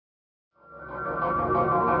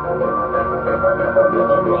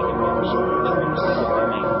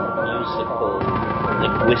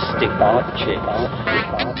mystic objects,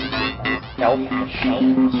 elf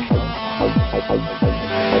machines.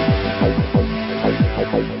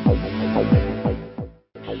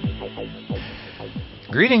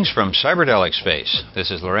 Greetings from Cyberdelic Space. This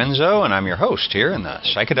is Lorenzo, and I'm your host here in the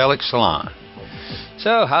Psychedelic Salon.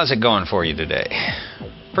 So, how's it going for you today?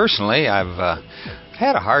 Personally, I've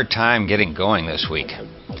had a hard time getting going this week.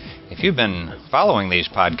 If you've been following these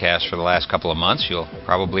podcasts for the last couple of months, you'll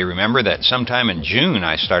probably remember that sometime in June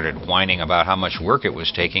I started whining about how much work it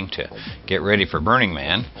was taking to get ready for Burning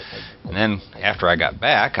Man. And then, after I got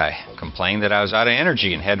back, I complained that I was out of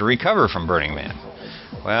energy and had to recover from Burning Man.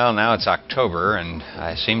 Well, now it's October, and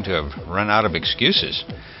I seem to have run out of excuses.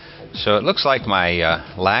 So it looks like my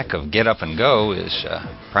lack of get up and go is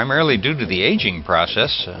primarily due to the aging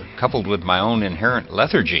process, coupled with my own inherent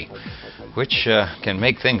lethargy, which can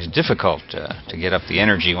make things difficult to get up the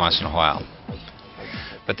energy once in a while.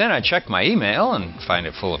 But then I check my email and find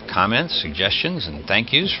it full of comments, suggestions, and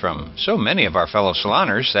thank yous from so many of our fellow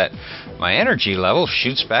saloners that my energy level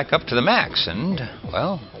shoots back up to the max. And,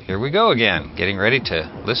 well, here we go again, getting ready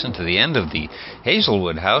to listen to the end of the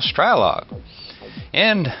Hazelwood House trialogue.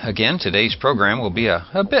 And, again, today's program will be a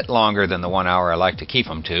bit longer than the 1 hour I like to keep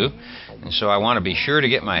them to. And so I want to be sure to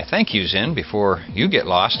get my thank yous in before you get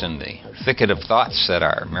lost in the thicket of thoughts that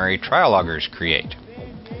our merry trialoguers create.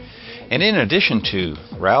 And in addition to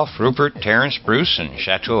Ralph, Rupert, Terence, Bruce, and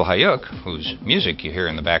Chateau Hayuk, whose music you hear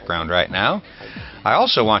in the background right now, I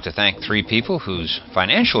also want to thank 3 people whose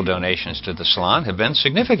financial donations to the salon have been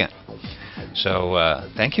significant. So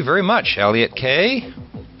thank you very much, Elliot K.,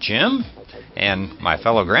 Jim, and my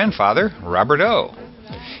fellow grandfather, Robert O.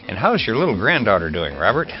 And how's your little granddaughter doing,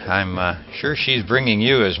 Robert? I'm sure she's bringing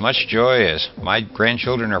you as much joy as my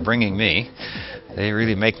grandchildren are bringing me. They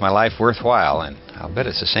really make my life worthwhile, and I'll bet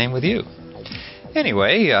it's the same with you.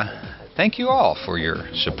 Anyway, thank you all for your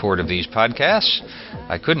support of these podcasts.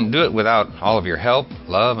 I couldn't do it without all of your help,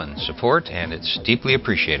 love, and support, and it's deeply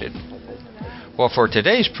appreciated. Well, for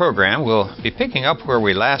today's program, we'll be picking up where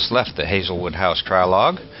we last left the Hazelwood House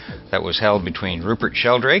trialogue that was held between Rupert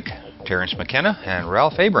Sheldrake, Terence McKenna, and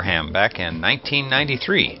Ralph Abraham back in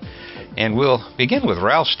 1993. And we'll begin with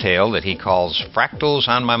Ralph's tale that he calls Fractals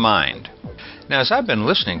on My Mind. Now, as I've been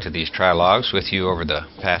listening to these trialogues with you over the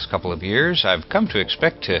past couple of years, I've come to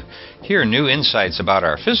expect to hear new insights about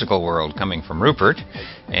our physical world coming from Rupert,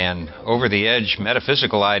 and over-the-edge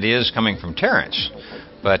metaphysical ideas coming from Terence.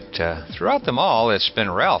 But throughout them all, it's been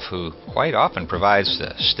Ralph who quite often provides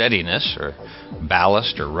the steadiness or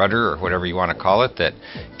ballast or rudder or whatever you want to call it that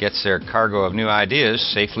gets their cargo of new ideas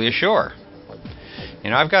safely ashore.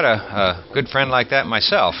 You know, I've got a good friend like that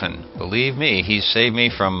myself, and believe me, he's saved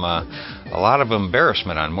me from a lot of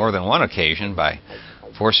embarrassment on more than one occasion by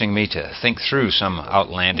forcing me to think through some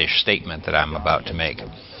outlandish statement that I'm about to make.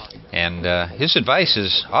 And his advice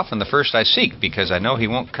is often the first I seek because I know he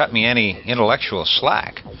won't cut me any intellectual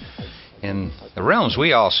slack. In the realms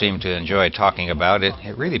we all seem to enjoy talking about, it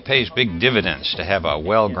really pays big dividends to have a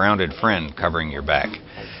well-grounded friend covering your back.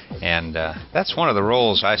 And that's one of the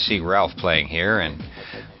roles I see Ralph playing here, and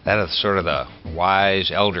that is sort of the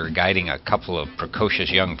wise elder guiding a couple of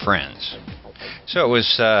precocious young friends. So it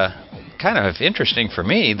was kind of interesting for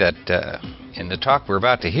me that in the talk we're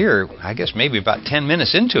about to hear, I guess maybe about 10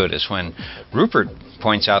 minutes into it is when Rupert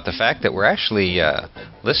points out the fact that we're actually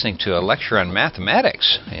listening to a lecture on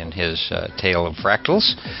mathematics in his tale of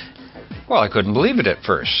Fractals. Well, I couldn't believe it at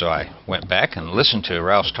first, so I went back and listened to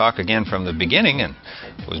Ralph's talk again from the beginning and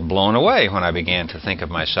was blown away when I began to think of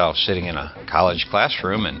myself sitting in a college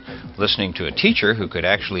classroom and listening to a teacher who could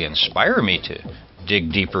actually inspire me to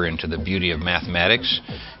dig deeper into the beauty of mathematics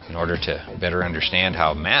in order to better understand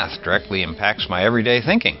how math directly impacts my everyday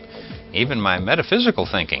thinking, even my metaphysical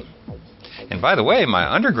thinking. And by the way, my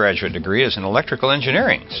undergraduate degree is in electrical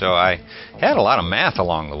engineering, so I had a lot of math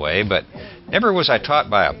along the way, but never was I taught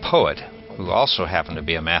by a poet who also happened to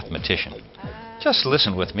be a mathematician. Just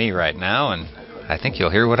listen with me right now, and I think you'll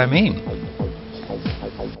hear what I mean.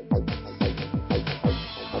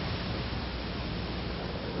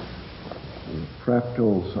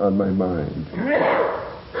 Fractals on My Mind.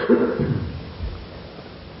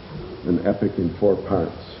 An epic in 4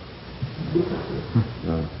 parts.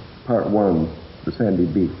 Part 1, the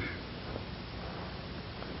sandy beach.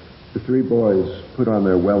 The 3 boys put on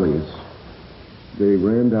their wellies. They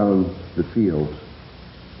ran down the field.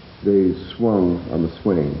 They swung on the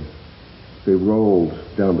swing. They rolled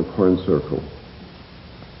down the corn circle.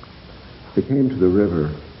 They came to the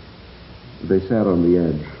river. They sat on the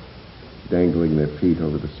edge, dangling their feet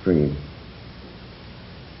over the stream.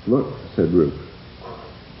 "Look," said Ruth,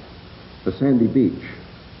 "a sandy beach."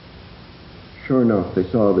 Sure enough, they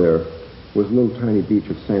saw there was a little tiny beach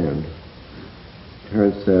of sand.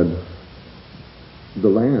 Terence said, "The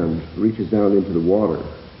land reaches down into the water."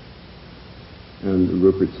 And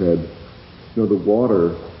Rupert said, "No, the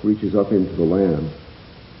water reaches up into the land."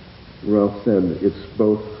 Ralph said, "It's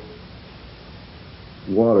both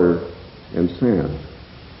water and sand.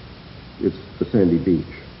 It's the sandy beach.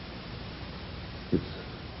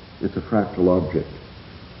 It's a fractal object."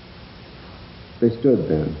 They stood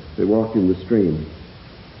then. They walked in the stream.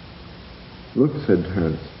 "Look," said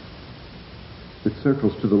Terence. "It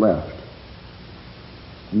circles to the left."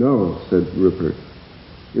 "No," said Rupert.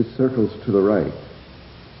 "It circles to the right."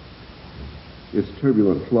 "It's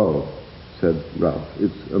turbulent flow," said Ralph.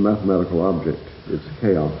 "It's a mathematical object. It's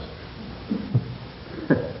chaos."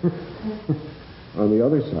 On the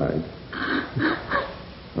other side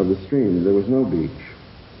of the stream, there was no beach.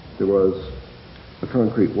 There was a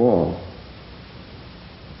concrete wall.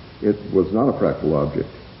 It was not a fractal object.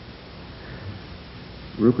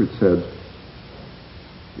 Rupert said,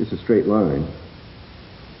 "It's a straight line."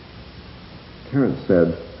 Terence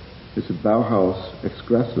said, "It's a Bauhaus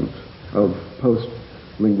excrescent of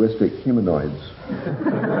post-linguistic humanoids."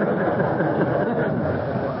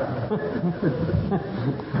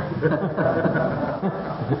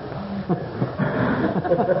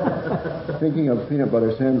 Thinking of peanut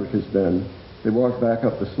butter sandwiches then, they walked back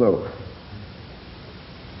up the slope.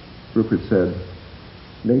 Rupert said,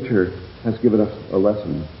 "Nature has given us a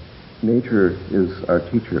lesson. Nature is our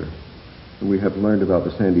teacher, and we have learned about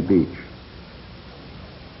the sandy beach."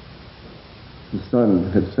 The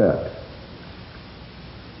sun had set.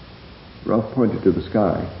 Ralph pointed to the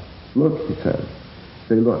sky. "Look," he said.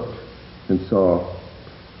 They looked and saw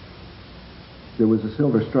there was a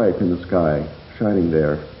silver stripe in the sky shining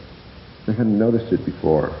there. They hadn't noticed it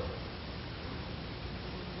before.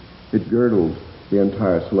 It girdled the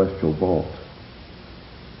entire celestial vault.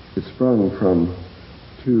 It sprung from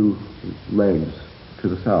two legs to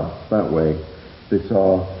the south. That way, they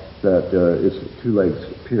saw that its two legs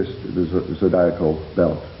pierced the zodiacal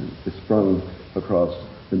belt. It sprung across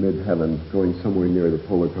the mid-heaven, going somewhere near the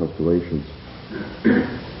polar constellations.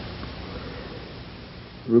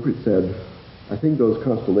 Rupert said, "I think those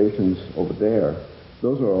constellations over there,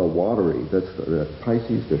 those are all watery. That's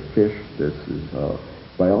Pisces, they're fish. This is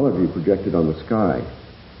biology projected on the sky."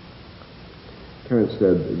 Terence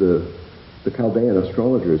said the Chaldean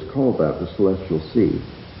astrologers called that the celestial sea.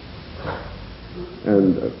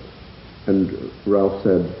 And Ralph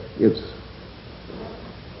said, it's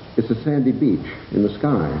a sandy beach in the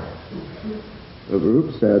sky.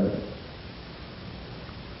 Rupert said,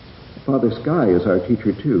 "Father Sky is our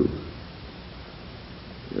teacher too."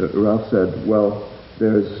 Ralph said, "Well,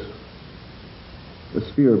 there's a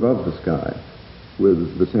sphere above the sky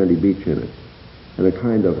with the sandy beach in it, and a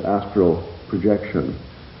kind of astral projection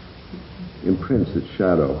imprints its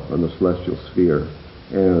shadow on the celestial sphere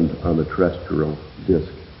and on the terrestrial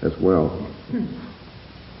disk as well."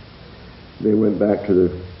 They went back to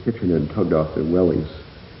the kitchen and tugged off their wellies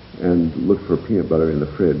and looked for peanut butter in the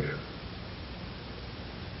fridge.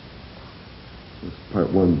 That's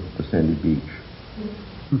part one, the sandy beach.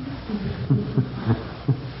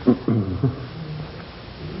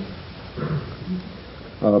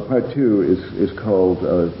 Part two is called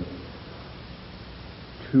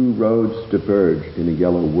Two Roads Diverged in a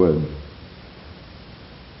Yellow Wood.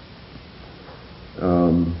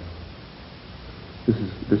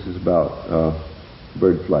 This is about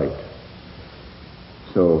bird flight.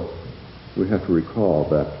 So we have to recall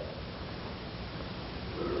that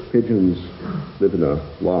pigeons live in a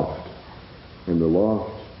loft, and the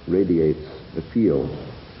loft radiates a field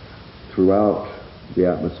throughout the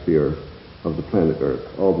atmosphere of the planet Earth,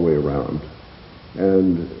 all the way around.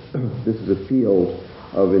 And this is a field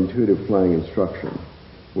of intuitive flying instruction.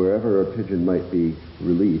 Wherever a pigeon might be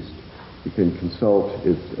released, it can consult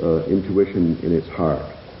its intuition in its heart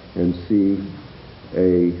and see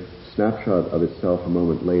a snapshot of itself a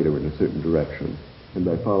moment later in a certain direction. And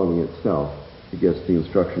by following itself, it gets the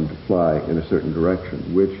instruction to fly in a certain direction,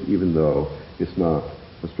 which, even though it's not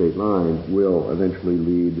a straight line, will eventually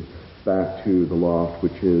lead back to the loft,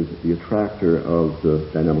 which is the attractor of the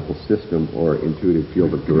dynamical system or intuitive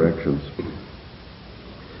field of directions.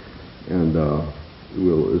 And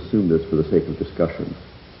we'll assume this for the sake of discussion.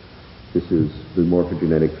 This is the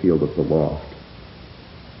morphogenetic field of the loft.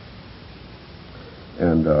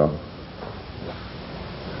 And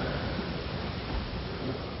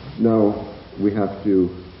now we have to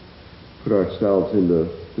put ourselves in the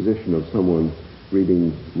position of someone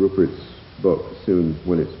reading Rupert's book soon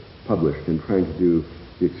when it's published and trying to do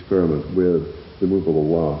the experiment with the movable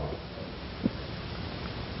loft.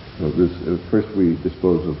 So first we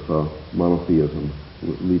dispose of monotheism,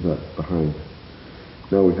 leave that behind.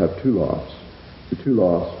 Now we have two lofts. The two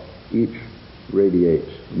lofts each radiate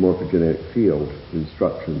a morphogenetic field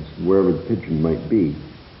instructions wherever the pigeon might be.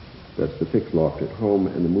 That's the fixed loft at home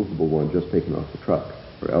and the movable one just taken off the truck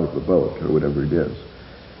or out of the boat or whatever it is.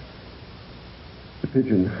 The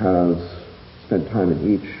pigeon has spent time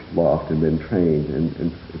in each loft and been trained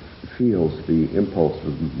and feels the impulse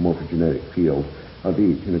of the morphogenetic field of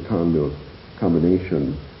each in a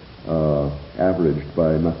combination averaged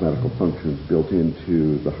by mathematical functions built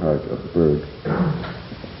into the heart of the bird.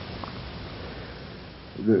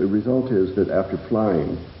 The result is that after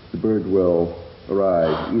flying, the bird will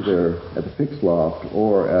arrive either at the fixed loft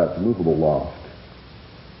or at the movable loft,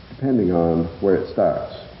 depending on where it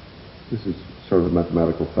starts. This is sort of a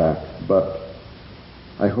mathematical fact, but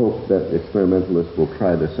I hope that experimentalists will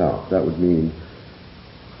try this out. That would mean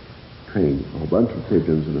training a whole bunch of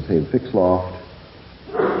pigeons in the same fixed loft,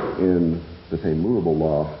 in the same movable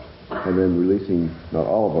loft, and then releasing not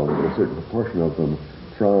all of them, but a certain proportion of them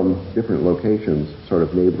from different locations, sort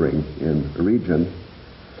of neighboring in a region,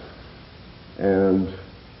 and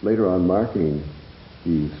later on marking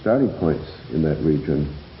the starting points in that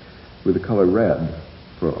region with the color red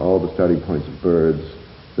for all the starting points of birds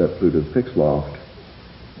that flew to the fixed loft,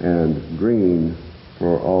 and green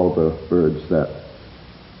for all the birds that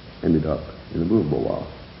ended up in the movable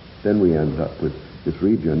loft. Then we end up with this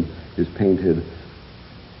region is painted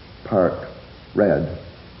part red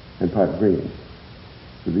and part green.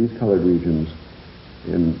 So these colored regions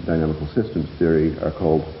in dynamical systems theory are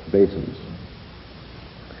called basins.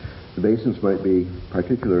 The basins might be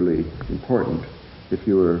particularly important if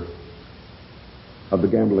you were of the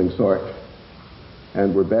gambling sort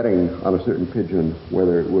and were betting on a certain pigeon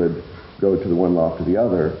whether it would go to the one loft or the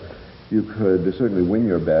other. You could certainly win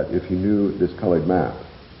your bet if you knew this colored map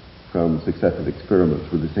from successive experiments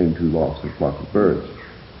with the same two lofts of flock of birds.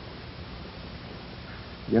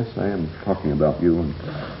 Yes, I am talking about you.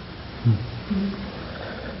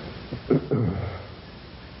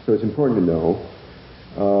 So it's important to know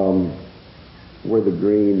where the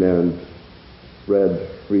green and red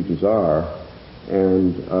regions are,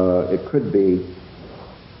 and it could be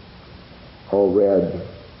all red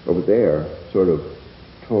over there, sort of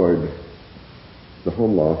toward the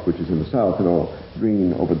home loft, which is in the south, and all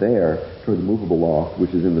green over there toward the movable loft,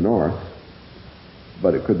 which is in the north.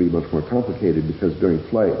 But it could be much more complicated because during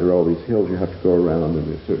flight there are all these hills you have to go around, and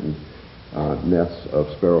there's certain nests of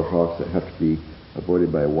sparrowhawks that have to be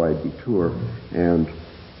avoided by a wide detour. And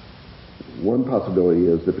one possibility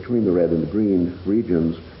is that between the red and the green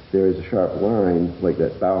regions there is a sharp line, like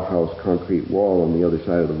that Bauhaus concrete wall on the other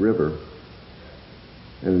side of the river.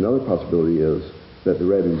 And another possibility is that the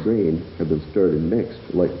red and green have been stirred and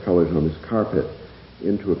mixed, like the colors on this carpet,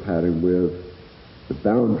 into a pattern with the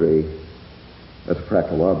boundary as a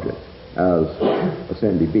fractal object, as a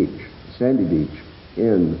sandy beach. A sandy beach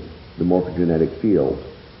in the morphogenetic field,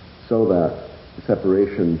 so that the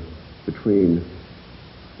separation between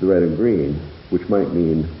the red and green, which might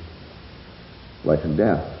mean life and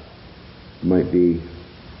death, might be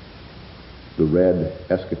the red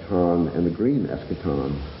eschaton and the green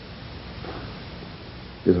eschaton,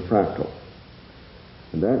 is a fractal.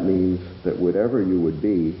 And that means that whatever you would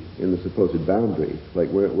be in the supposed boundary, like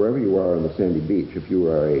wherever you are on the sandy beach, if you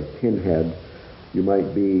are a pinhead, you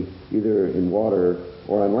might be either in water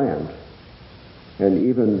or on land. And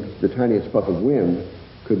even the tiniest puff of wind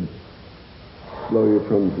could blow you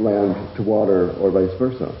from land to water or vice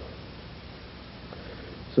versa.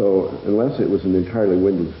 So unless it was an entirely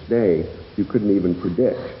windless day, you couldn't even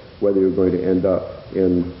predict whether you're going to end up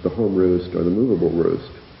in the home roost or the movable roost,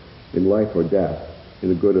 in life or death, in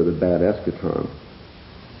the good or the bad eschaton.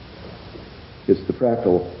 It's the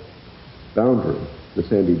fractal boundary, the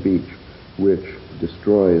sandy beach, which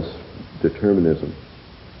destroys determinism.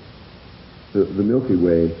 The Milky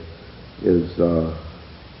Way is,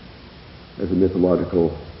 as a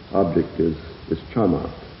mythological object, is Tiamat,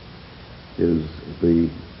 is the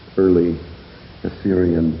early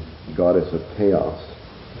Assyrian goddess of chaos,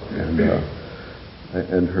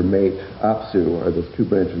 and her mate Apsu are those two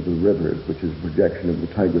branches of the rivers, which is a projection of the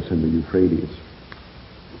Tigris and the Euphrates.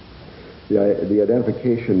 The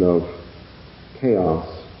identification of chaos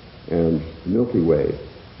and the Milky Way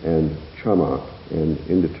and Tiamat and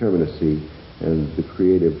indeterminacy and the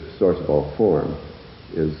creative source of all form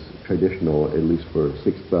is traditional, at least for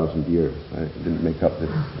 6,000 years. I didn't make up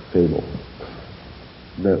this fable.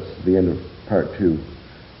 That's the end of part 2.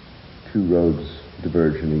 Two roads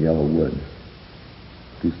diverge in a yellow wood.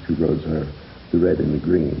 These two roads are the red and the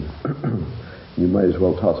green. You might as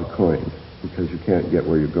well toss a coin. because you can't get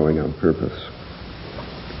where you're going on purpose.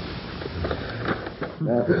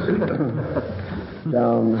 That's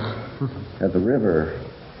down at the river,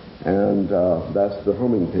 and that's the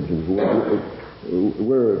homing pigeons.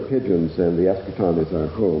 We're pigeons, and the eschaton is our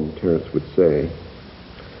home, Terence would say.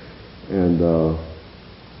 And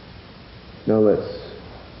now let's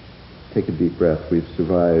take a deep breath. We've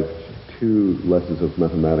survived 2 lessons of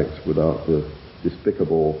mathematics without the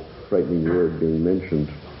despicable, frightening word being mentioned.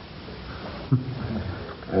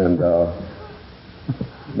 And now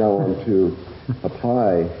I want to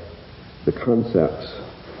apply the concepts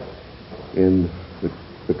in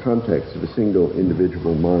the context of a single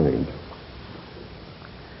individual mind.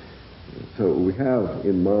 So we have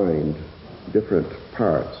in mind different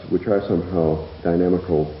parts which are somehow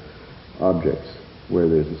dynamical objects where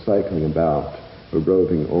there's a cycling about, a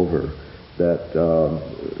roving over that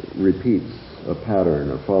repeats a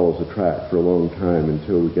pattern or follows a track for a long time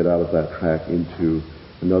until we get out of that track into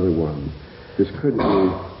another one. This could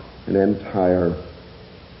be an entire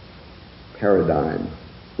paradigm,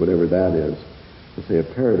 whatever that is. Let's say a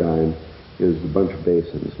paradigm is a bunch of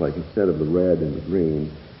basins, like instead of the red and the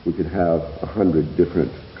green, we could have 100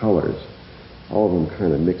 different colors, all of them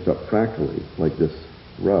kind of mixed up fractally, like this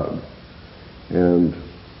rug. And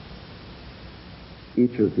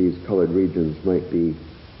each of these colored regions might be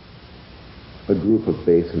a group of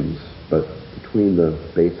basins, but between the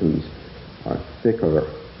basins are thicker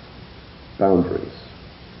boundaries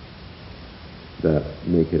that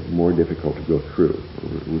make it more difficult to go through, or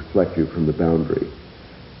reflect you from the boundary,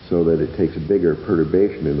 so that it takes a bigger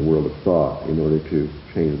perturbation in the world of thought in order to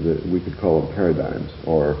change it. We could call them paradigms,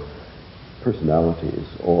 or personalities,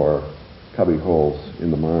 or cubby holes in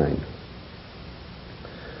the mind.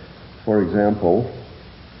 For example,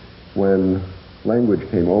 when language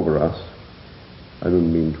came over us, I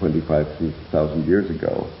don't mean 25,000 years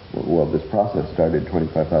ago. Well, this process started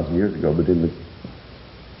 25,000 years ago, but in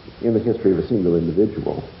the history of a single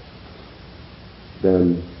individual,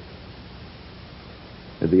 then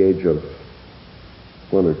at the age of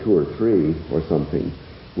 1 or 2 or 3 or something,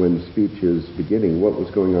 when speech is beginning, what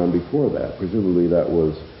was going on before that? Presumably that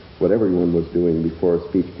was what everyone was doing before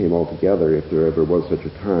speech came all together, if there ever was such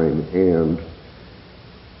a time, and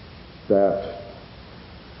that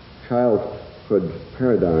childhood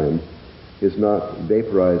paradigm is not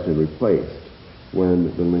vaporized and replaced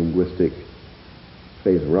when the linguistic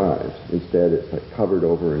phase arrives. Instead, it's like covered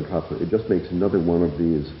over and covered. It just makes another one of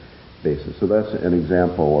these bases. So that's an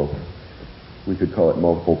example of, we could call it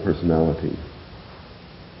multiple personality.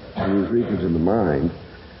 And these regions in the mind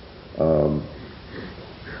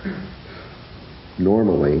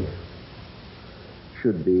normally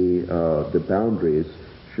should be, the boundaries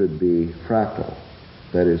should be fractal.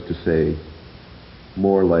 That is to say,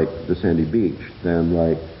 more like the sandy beach than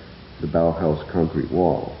like the Bauhaus concrete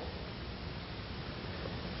wall.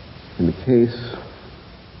 In the case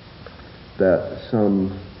that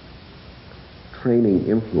some training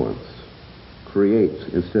influence creates,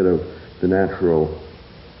 instead of the natural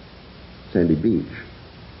sandy beach,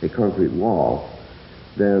 a concrete wall,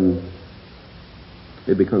 then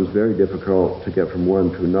it becomes very difficult to get from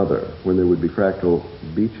one to another. When there would be fractal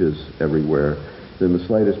beaches everywhere, then the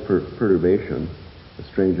slightest perturbation, a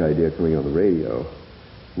strange idea coming on the radio,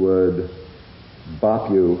 would bop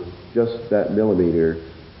you just that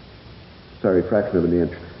fraction of an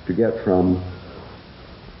inch to get from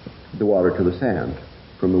the water to the sand,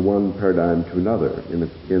 from the one paradigm to another.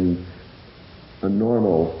 In a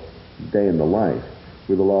normal day in the life,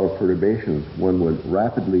 with a lot of perturbations, one would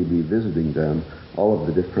rapidly be visiting then all of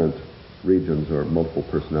the different regions or multiple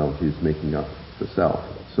personalities making up the self.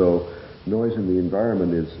 So noise in the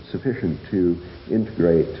environment is sufficient to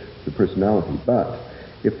integrate the personality. But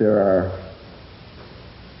if there are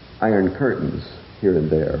iron curtains here and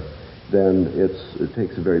there, then it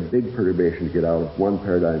takes a very big perturbation to get out of one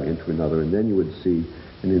paradigm into another, and then you would see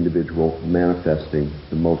an individual manifesting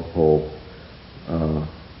the multiple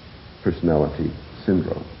personality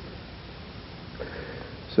syndrome.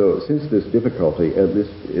 So since this difficulty, at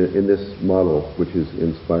least in this model, which is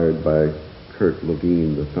inspired by Kurt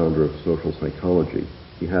Levine, the founder of social psychology,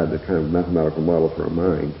 he had a kind of mathematical model for a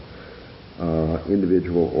mind,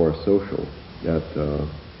 individual or social, at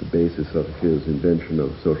the basis of his invention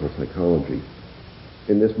of social psychology.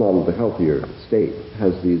 In this model, the healthier state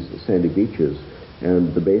has these sandy beaches,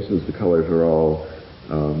 and the basins, the colors are all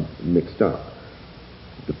mixed up.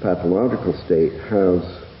 The pathological state has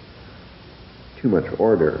too much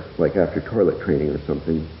order, like after toilet training or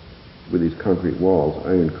something, with these concrete walls,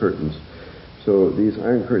 iron curtains. So these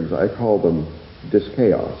iron curtains, I call them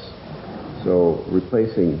dyschaos. So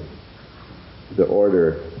replacing the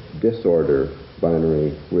order disorder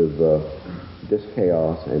binary with the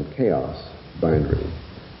dis-chaos and chaos binary,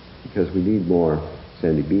 because we need more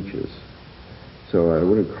sandy beaches. So I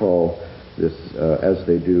wouldn't call this, as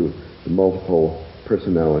they do, the multiple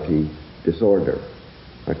personality disorder.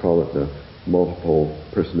 I call it the multiple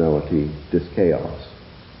personality dis-chaos.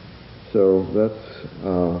 So that's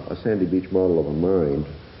a sandy beach model of a mind,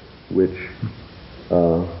 which,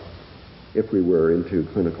 if we were into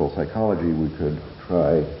clinical psychology, we could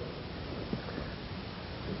try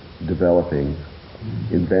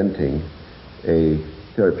inventing a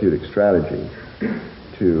therapeutic strategy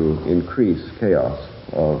to increase chaos.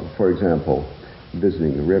 For example,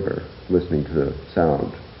 visiting a river, listening to the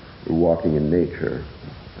sound, walking in nature,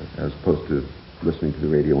 as opposed to listening to the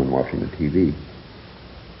radio and watching the TV.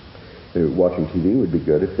 Watching TV would be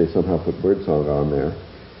good if they somehow put birdsong on there,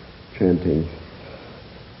 chanting.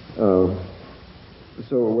 So,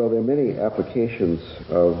 well, there are many applications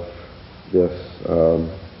of this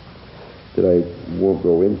that I won't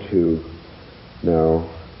go into now.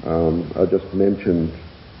 I'll just mention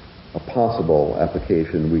a possible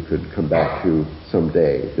application we could come back to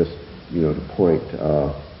someday, just, to point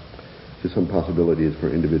to some possibilities for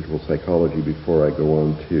individual psychology before I go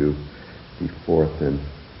on to the fourth and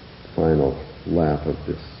final lap of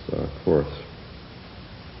this course.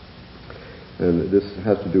 And this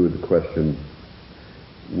has to do with the question,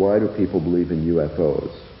 why do people believe in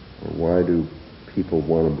UFOs? Or why do people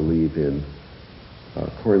want to believe in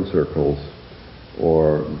corn circles?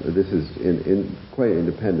 Or this is quite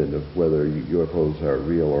independent of whether UFOs are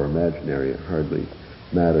real or imaginary. It hardly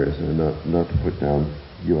matters, and not to put down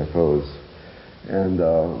UFOs. And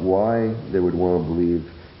why they would want to believe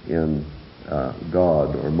in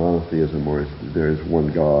God or monotheism, or there is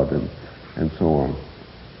one God, and so on.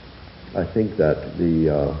 I think that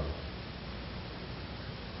the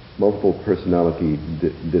multiple personality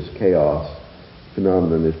dis-chaos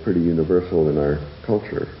phenomenon is pretty universal in our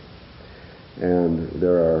culture. And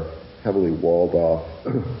there are heavily walled off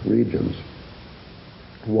regions.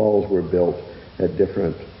 Walls were built at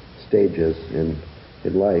different stages in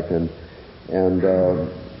life, and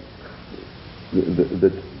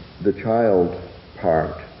the child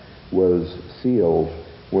part was sealed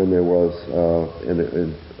when there was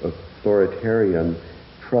an authoritarian,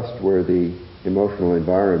 trustworthy emotional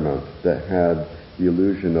environment that had the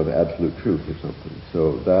illusion of absolute truth or something.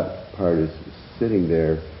 So that part is sitting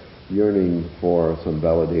there yearning for some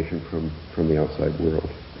validation from the outside world.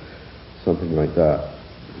 Something like that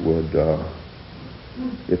would,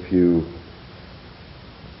 if you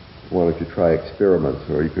wanted to try experiments,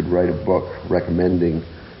 or you could write a book recommending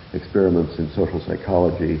experiments in social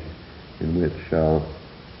psychology in which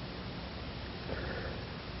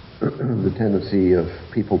the tendency of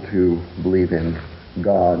people to believe in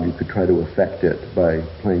God, you could try to affect it by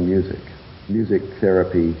playing music. Music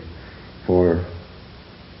therapy for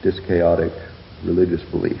dyschaotic religious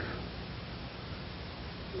belief.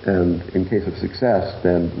 And in case of success,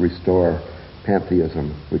 then restore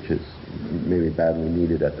pantheism, which is maybe badly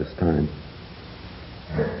needed at this time.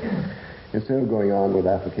 Instead of going on with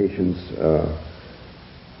applications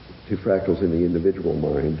to fractals in the individual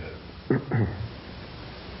mind,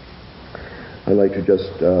 I like to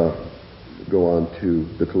just go on to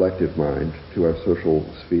the collective mind, to our social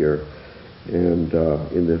sphere, and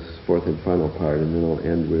in this fourth and final part, and then I'll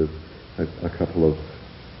end with a couple of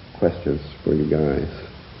questions for you guys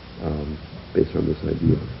based on this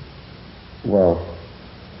idea. Well,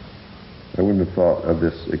 I wouldn't have thought of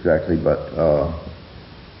this exactly, but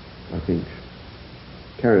I think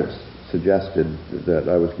Terence suggested that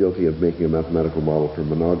I was guilty of making a mathematical model for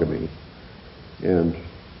monogamy, and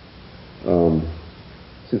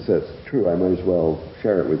since that's true, I might as well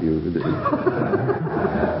share it with you.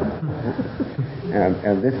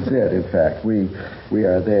 and this is it, in fact. We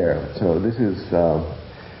are there. So this is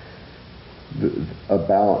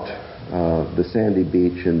about the sandy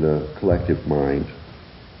beach in the collective mind.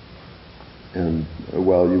 And,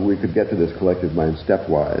 well, we could get to this collective mind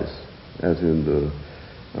stepwise, as in the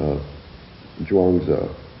Zhuangzi.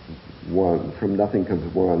 One, from nothing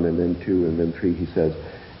comes one, and then two, and then three. He says,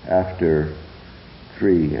 after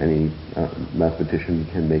three, any mathematician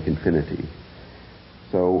can make infinity.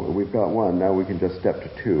 So we've got one. Now we can just step to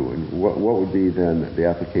two. And what would be then the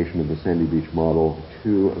application of the sandy beach model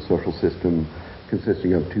to a social system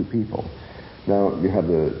consisting of two people? Now you have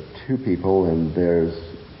the two people, and there's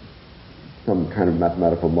some kind of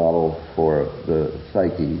mathematical model for the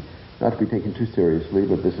psyche, not to be taken too seriously,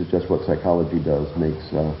 but this is just what psychology does, makes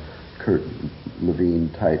Kurt Levine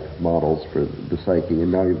type models for the psyche,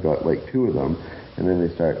 and now you've got like two of them, and then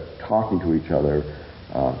they start talking to each other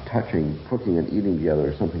touching, cooking, and eating together,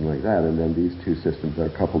 or something like that, and then these two systems are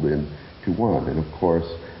coupled into one. And of course,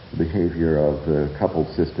 the behavior of the coupled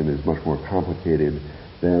system is much more complicated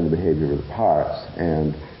than the behavior of the parts,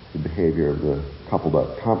 and the behavior of the coupled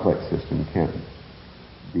up complex system can't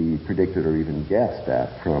be predicted or even guessed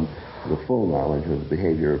at from the full knowledge of the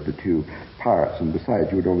behavior of the two parts. And besides,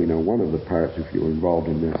 you would only know one of the parts if you were involved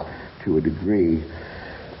in this to a degree.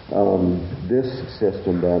 This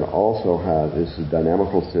system then also has, this is a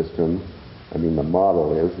dynamical system. I mean, the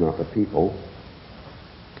model is, not the people.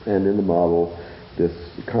 And in the model, this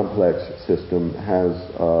complex system has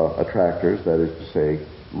attractors, that is to say,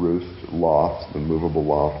 roost, loft, the movable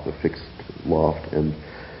loft, the fixed loft, and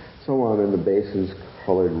so on, and the bases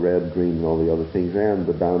colored red, green, and all the other things, and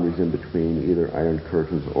the boundaries in between, either iron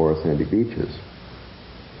curtains or sandy beaches.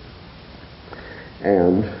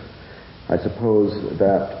 And I suppose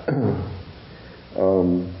that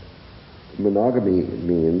monogamy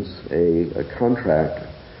means a contract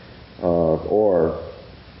or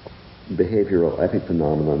behavioral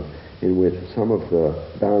epiphenomenon in which some of the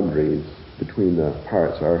boundaries between the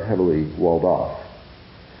parts are heavily walled off,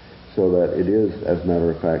 so that it is, as a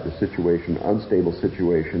matter of fact, a situation, unstable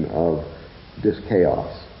situation of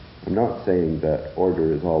dis-chaos. I'm not saying that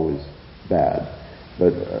order is always bad,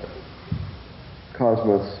 but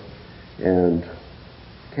cosmos and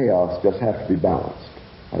chaos just have to be balanced.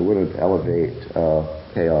 I wouldn't elevate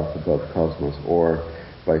chaos above cosmos or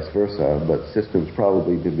vice versa, but systems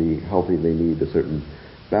probably, to be healthy, they need a certain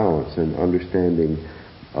balance, and understanding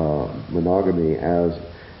monogamy as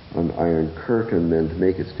an iron curtain, and to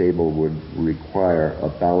make it stable would require a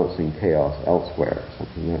balancing chaos elsewhere.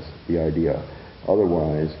 That's the idea.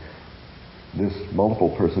 Otherwise, this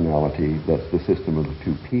multiple personality, that's the system of the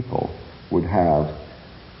two people, would have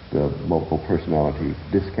the multiple personality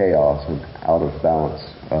dis-chaos and out of balance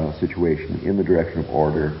situation in the direction of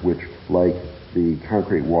order, which, like the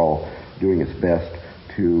concrete wall doing its best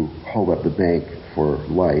to hold up the bank for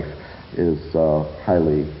life, is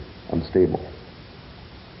highly unstable.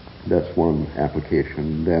 That's one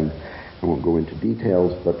application. Then I won't go into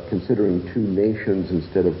details, but considering two nations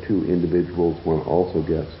instead of two individuals, one also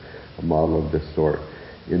gets a model of this sort,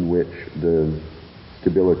 in which the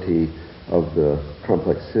stability of the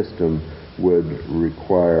complex system would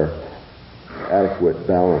require adequate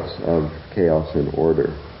balance of chaos and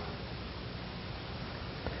order.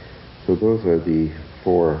 So those are the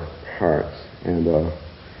four parts, and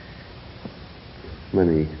let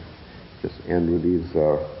me just end with these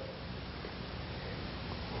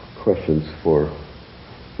questions for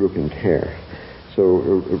Rupert and Hare. So,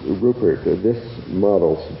 Rupert, this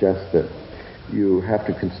model suggests that you have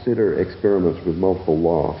to consider experiments with multiple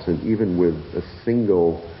lofts, and even with a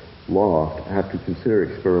single loft, have to consider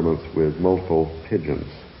experiments with multiple pigeons.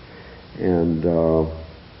 And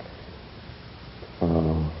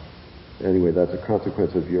anyway, that's a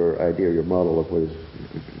consequence of your idea, your model of what is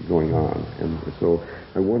going on. And so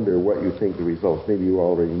I wonder what you think the results, maybe you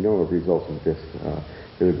already know of results of this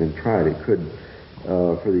that have been tried. It could,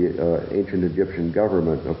 for the ancient Egyptian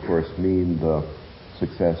government, of course, mean the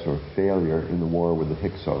success or failure in the war with the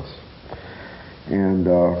Hyksos. And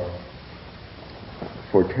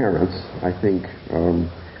for Terence, I think,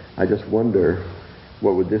 I just wonder,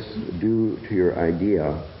 what would this do to your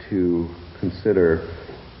idea to consider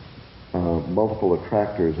multiple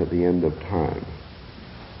attractors at the end of time?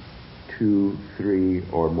 2, 3,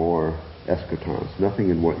 or more eschatons. Nothing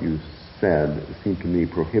in what you said seemed to me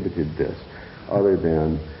prohibited this, other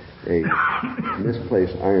than a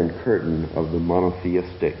misplaced iron curtain of the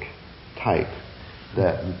monotheistic type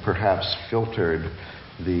that perhaps filtered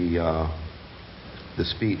the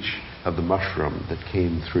speech of the mushroom that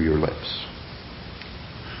came through your lips.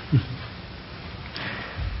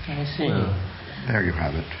 I see. Well, there you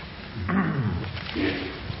have it.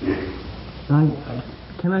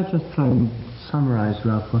 Can I just try and summarize,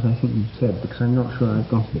 Ralph, what I think you said, because I'm not sure I've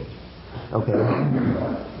got it. Okay.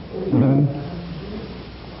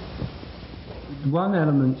 One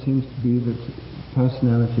element seems to be that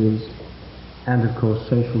personalities and, of course,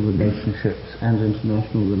 social relationships and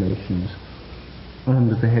international relations and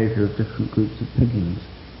the behavior of different groups of pigeons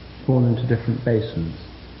fall into different basins.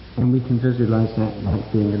 And we can visualize that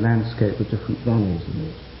like being a landscape with different valleys in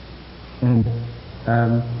it. And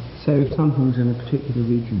so if something's in a particular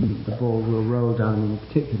region, the ball will roll down in a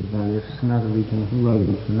particular valley. If it's another region, it will roll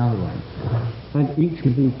into another one. And each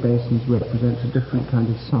of these basins represents a different kind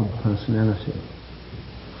of sub-personality.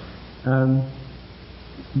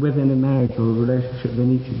 Within a marriage or a relationship,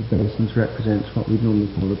 then each of the basins represents what we normally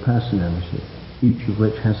call a personality, each of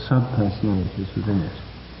which has sub-personalities within it.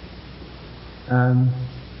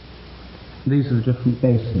 these are the different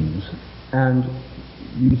basins, and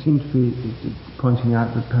you seem to be pointing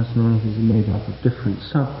out that personalities are made up of different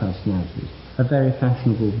sub-personalities, a very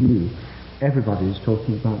fashionable view. Everybody is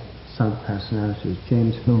talking about sub-personalities.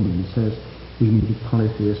 James Hillman says we need a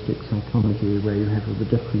polytheistic psychology where you have all the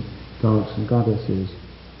different gods and goddesses,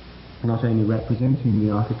 not only representing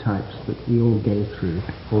the archetypes that we all go through,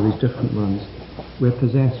 all these different ones. We're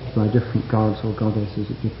possessed by different gods or goddesses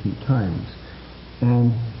at different times,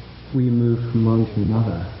 and we move from one to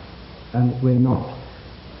another, and we're not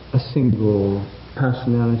a single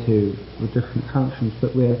personality with different functions,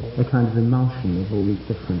 but we're a kind of emulsion of all these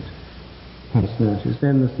different personalities.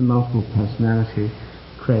 Then there's the multiple personality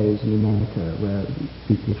craze in America, where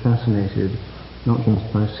people are fascinated not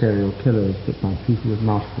just by serial killers, but by people with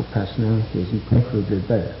multiple personalities, and preferably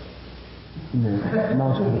both.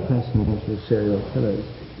 Multiple personality serial killers.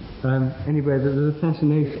 Anyway, there's a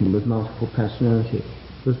fascination with multiple personality.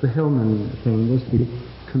 There's the Hillman thing, there's the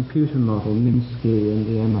computer model, Minsky and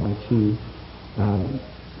the MIT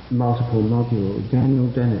multiple module. Daniel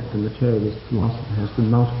Dennett, the materialist philosopher, has the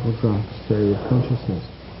multiple drafts theory of consciousness.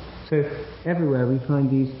 So everywhere we find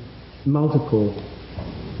these multiple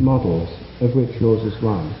models, of which yours is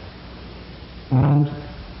one. And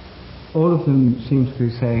all of them seem to be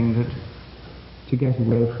saying that to get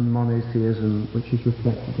away from monotheism, which is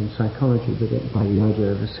reflected in psychology by the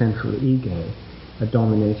idea of a central ego, a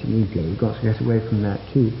dominating ego, we've got to get away from that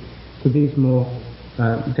too, to these more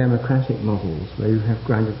democratic models, where you have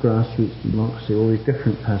kind of grassroots democracy, all these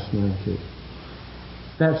different personalities.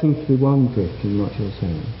 That seems to be one drift in what you're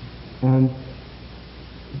saying. And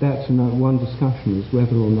that's one discussion, is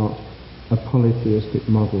whether or not a polytheistic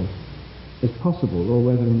model is possible, or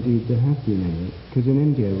whether indeed there have been any. Because in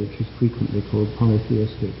India, which is frequently called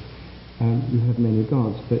polytheistic, you have many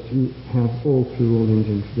gods, but you have all through all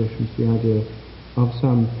Indian traditions the idea of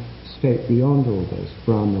some state beyond all this,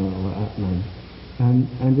 Brahma or Atman.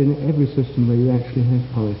 And in every system where you actually have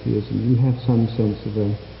polytheism, you have some sense of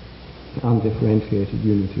an undifferentiated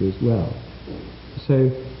unity as well. So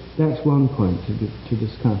that's one point to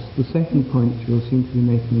discuss. The second point you seem to be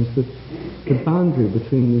making is that the boundary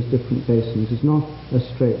between these different basins is not a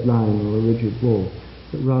straight line or a rigid wall,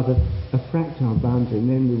 but rather a fractal boundary,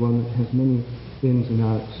 namely one that has many ins and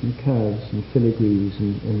outs and curves and filigrees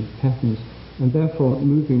and patterns, and therefore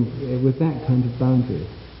moving with that kind of boundary,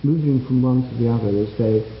 moving from one to the other is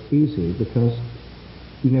very easy, because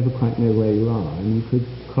you never quite know where you are, and you could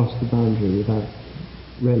cross the boundary without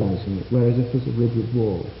realizing it, whereas if there's a rigid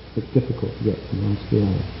wall, it's difficult to get from one to the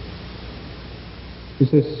other. Is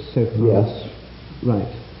this so far? Yes.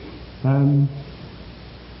 Right.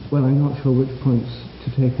 Well, I'm not sure which points to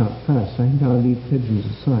take up first. I think I'll leave pigeons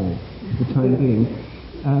aside for the time being.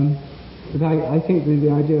 But I think the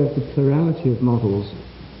idea of the plurality of models,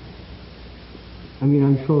 I mean,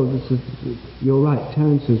 I'm sure you're right,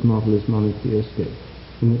 Terence's model is monotheistic,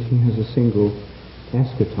 in that he has a single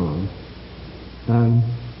eschaton.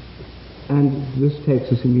 And this takes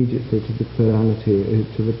us immediately to the plurality,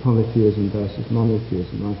 to the polytheism versus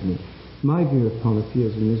monotheism argument. My view of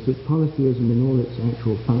polytheism is that polytheism in all its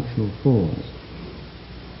actual functional forms,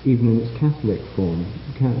 even in its Catholic form,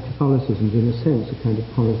 Catholicism is in a sense a kind of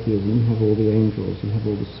polytheism. You have all the angels, you have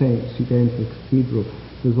all the saints, you go into a cathedral,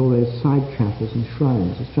 there's all those side chapels and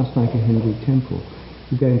shrines. It's just like a Hindu temple.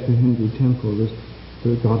 You go into a Hindu temple, there's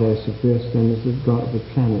the goddess of this, then there's the god of the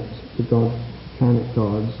planets, planet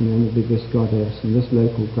gods, and then there'll be this goddess and this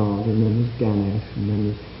local god, and then there's Ganesh, and then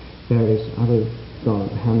there's various other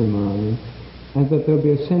gods, Hanuman, and that there'll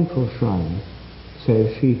be a central shrine, say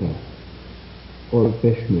of Shiva or of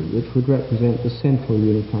Vishnu, which would represent the central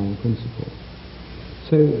unifying principle.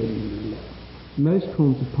 So most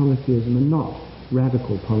forms of polytheism are not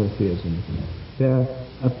radical polytheism. They're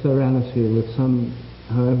a plurality with some,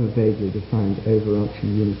 however vaguely defined,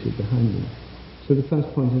 overarching unity behind them. So the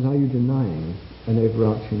first point is, are you denying an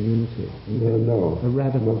overarching unity? No. A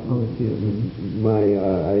radical polytheism?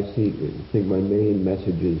 I think my main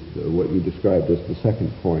message is what you described as the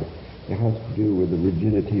second point. It has to do with the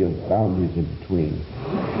rigidity of boundaries in between.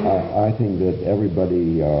 I think that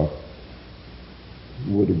everybody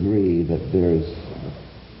would agree that there's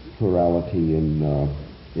plurality in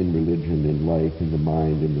religion, in life, in the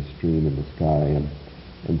mind, in the stream, in the sky,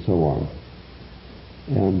 and so on.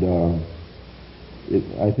 And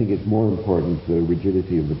I think it's more important, the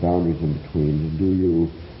rigidity of the boundaries in between. Do you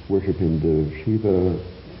worship in the Shiva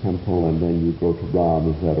temple and then you go to Ram?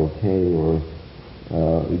 Is that okay? Or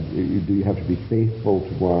do you have to be faithful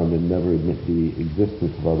to one and never admit the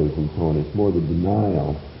existence of others and so on? It's more the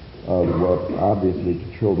denial of what obviously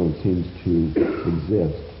to children seems to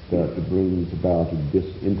exist that brings about a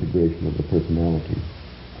disintegration of the personality?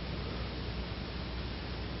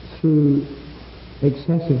 Through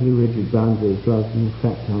excessively rigid boundaries rather than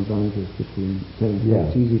fractal boundaries between things.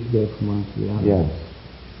 Yes. It's easy to go from one to the other. Yes.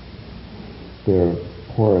 They're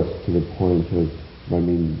porous to the point of,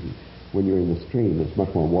 when you're in the stream, it's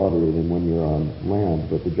much more watery than when you're on land,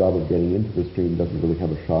 but the job of getting into the stream doesn't really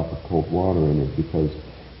have a shock of cold water in it because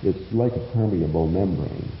it's like a permeable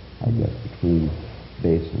membrane, I guess, between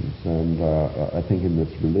basins. And I think in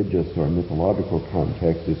this religious or mythological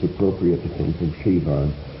context, it's appropriate to think of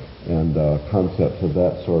Shiva and concepts of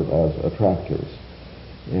that sort as attractors.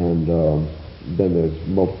 And then there's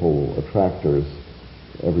multiple attractors,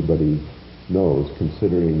 everybody knows,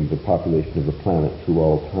 considering the population of the planet through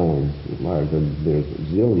all times at large. And there's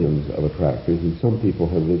zillions of attractors, and some people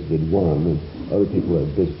have visited one, and other people have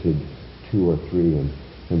visited 2 or 3,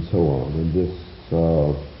 and so on. And this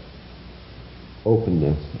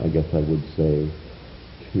openness, I guess I would say,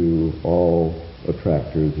 to all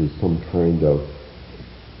attractors is some kind of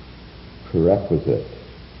prerequisite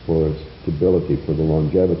for stability, for the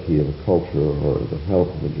longevity of a culture or the health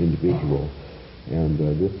of an individual. And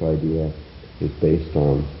this idea is based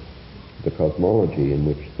on the cosmology, in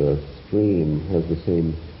which the stream has the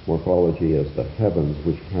same morphology as the heavens,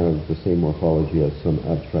 which have the same morphology as some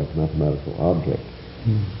abstract mathematical object.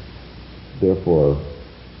 Therefore,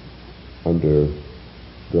 under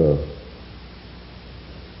the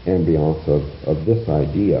ambiance of this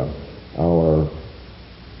idea, our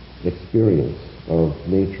experience of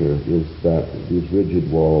nature is that these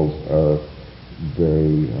rigid walls are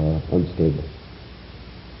very unstable.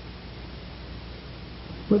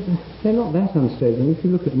 But they're not that unstable. If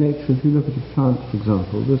you look at nature, if you look at a plant, for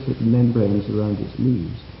example, there's membranes around its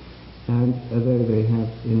leaves, and although they have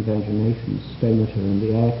invagination, stomata, and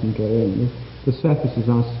the air can go in, the surface is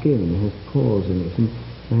our skin, has pores in it,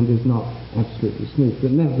 and is not absolutely smooth.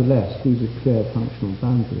 But nevertheless, these are clear functional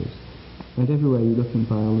boundaries. And everywhere you look in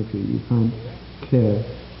biology, you find clear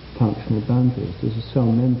functional boundaries. There's a cell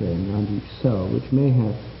membrane around each cell, which may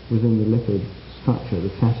have within the lipid structure, the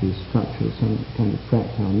fatty structure, some kind of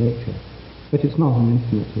fractal nature. But it's not an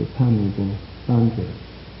infinitely permeable boundary.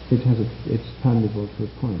 It's permeable to a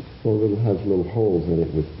point. Well, it has little holes in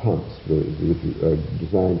it with pumps, which are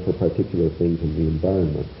designed for particular things in the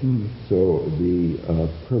environment. So the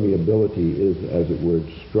permeability is, as it were,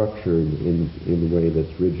 structured in a way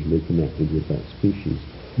that's rigidly connected with that species.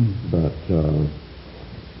 But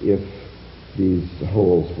if these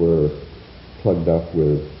holes were plugged up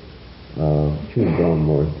with chewing gum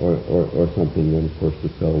or something, then of course the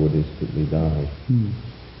cell would instantly die.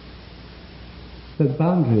 But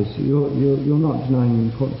boundaries, you're not denying the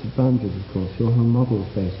importance of boundaries, of course. Your whole model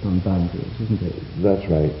is based on boundaries, isn't it? That's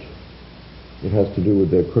right. It has to do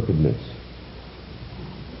with their crookedness.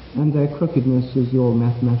 And their crookedness is your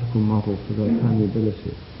mathematical model for their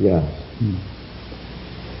permeability. Yes.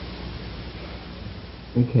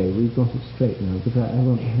 Okay, we've got it straight now, but I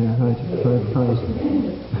want to hear how to clarify it.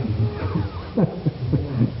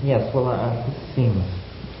 Yes, well, this seems...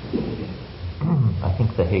 I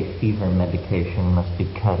think the hay fever medication must be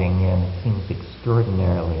cutting in. It seems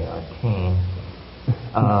extraordinarily arcane.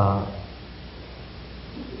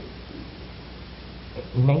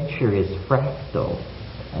 Nature is fractal,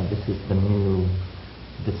 and this is the new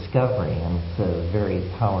discovery, and it's a very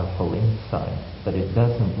powerful insight, but it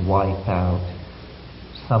doesn't wipe out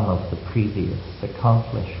some of the previous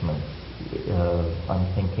accomplishments. I'm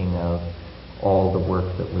thinking of all the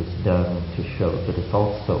work that was done to show that it's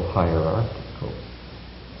also hierarchical.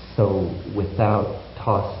 So without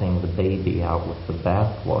tossing the baby out with the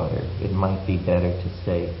bathwater, it might be better to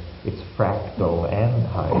say it's fractal and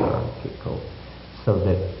hierarchical, so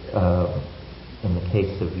that in the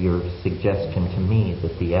case of your suggestion to me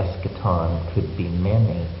that the eschaton could be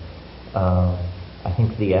many, I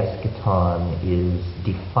think the eschaton is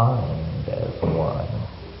defined as one.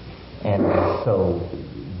 And so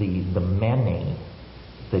the many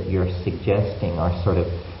that you're suggesting are sort of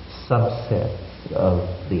subsets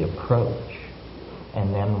of the approach.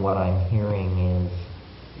 And then what I'm hearing is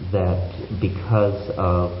that because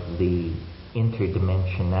of the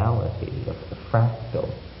interdimensionality of the fractal,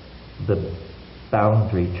 the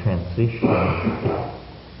boundary transition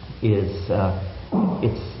is,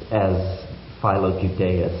 it's as Philo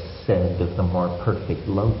Judaeus said of the more perfect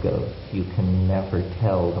logos, you can never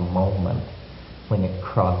tell the moment when it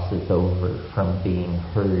crosses over from being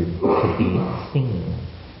heard to being seen.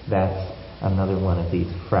 That's another one of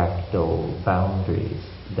these fractal boundaries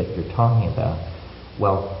that you're talking about.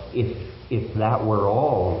 Well, if that were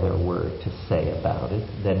all there were to say about it,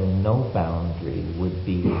 then no boundary would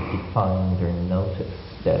be defined or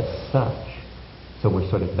noticed. as such. So we're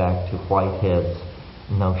sort of back to Whitehead's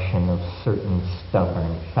notion of certain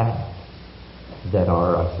stubborn facts that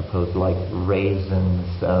are, I suppose, like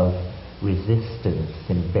raisins of resistance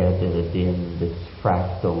embedded in this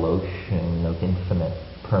fractal ocean of infinite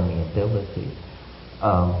permeability.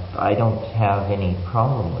 I don't have any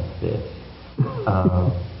problem with this.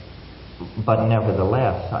 But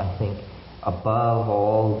nevertheless, I think above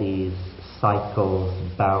all these cycles,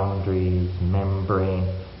 boundaries, membrane,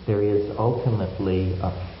 there is ultimately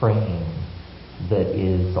a frame that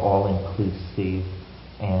is all-inclusive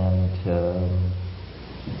and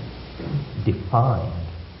defined.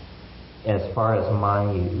 As far as my,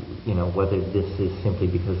 whether this is simply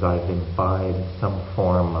because I've imbibed some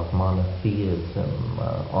form of monotheism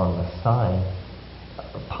on the side,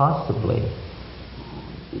 possibly.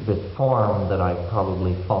 The form that I've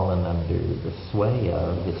probably fallen under the sway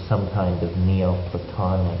of is some kind of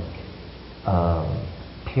Neoplatonic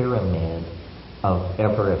pyramid of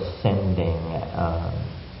ever-ascending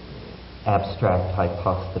abstract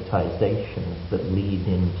hypostatizations that lead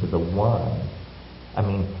into the one. I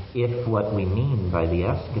mean, if what we mean by the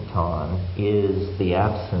eschaton is the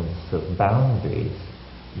absence of boundaries,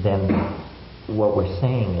 then what we're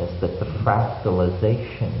saying is that the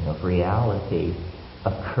fractalization of reality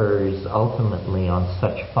occurs ultimately on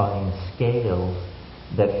such fine scales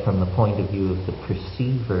that from the point of view of the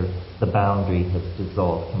perceiver, the boundary has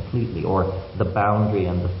dissolved completely, or the boundary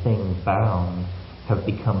and the thing bound have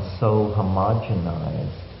become so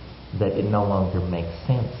homogenized that it no longer makes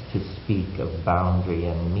sense to speak of boundary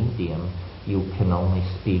and medium. You can only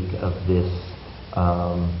speak of this,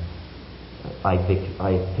 I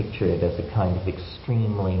picture it as a kind of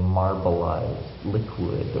extremely marbleized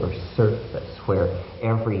liquid or surface where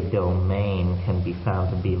every domain can be found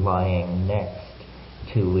to be lying next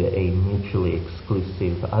to a mutually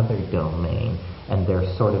exclusive other domain, and they're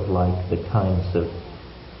sort of like the kinds of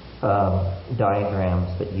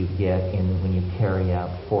diagrams that you get when you carry out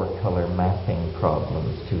four-color mapping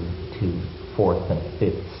problems to fourth and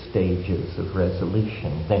fifth stages of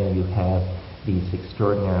resolution. Then you have these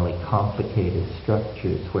extraordinarily complicated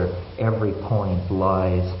structures where every point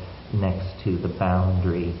lies next to the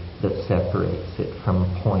boundary that separates it from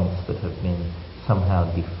points that have been somehow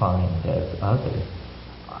defined as other.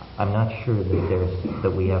 I'm not sure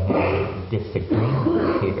that we have any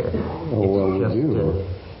disagreement here. We do.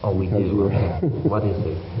 We do. What is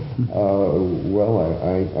it?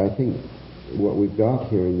 I think what we've got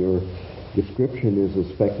here in your description is a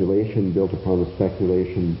speculation built upon a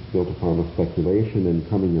speculation built upon a speculation, and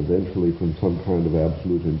coming eventually from some kind of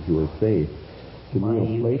absolute and pure faith. To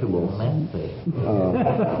Neoplatonists,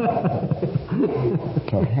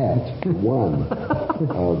 perhaps one.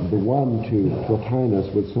 The one to Plotinus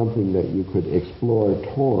was something that you could explore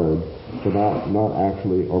toward, but not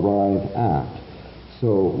actually arrive at.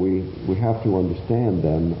 So we have to understand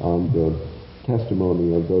then, on the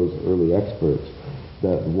testimony of those early experts,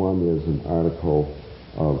 that one is an article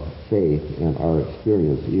of faith and our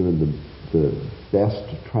experience. Even the best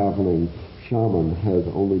traveling shaman has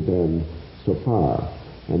only been so far.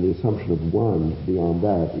 And the assumption of one beyond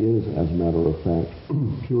that is, as a matter of fact,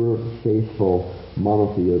 pure, faithful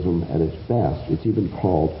monotheism at its best. It's even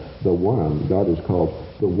called the one. God is called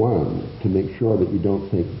the one, to make sure that you don't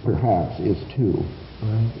think perhaps is two.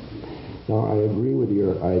 Right. Now, I agree with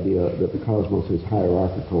your idea that the cosmos is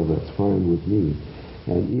hierarchical. That's fine with me.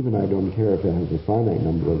 And even I don't care if it has a finite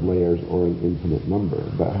number of layers or an infinite number.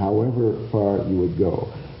 But however far you would go,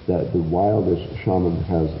 that the wildest shaman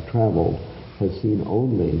has traveled has seen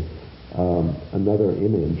only another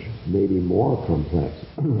image, maybe more complex,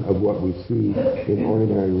 of what we see in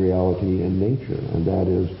ordinary reality and nature. And that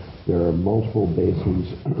is, there are multiple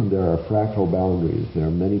basins, there are fractal boundaries, there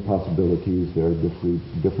are many possibilities, there are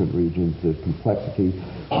different regions, there's complexity,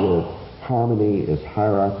 where harmony is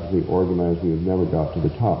hierarchically organized. We have never got to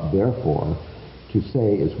the top. Therefore, to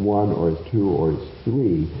say it's one or it's two or it's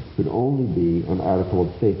three could only be an article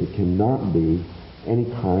of faith. It cannot be any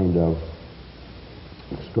kind of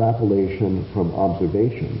extrapolation from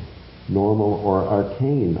observation, normal or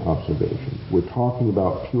arcane observation. We're talking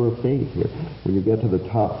about pure faith here. When you get to the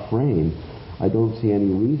top frame, I don't see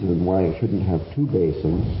any reason why it shouldn't have two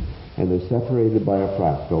basins, and they're separated by a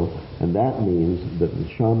fractal, and that means that the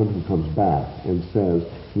shaman who comes back and says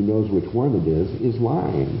he knows which one it is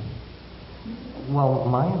lying. Well,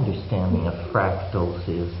 my understanding of fractals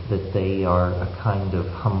is that they are a kind of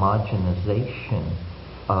homogenization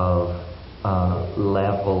of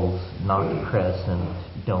levels not present,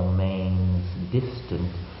 domains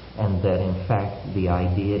distant, and that in fact the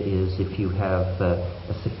idea is if you have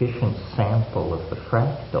a sufficient sample of the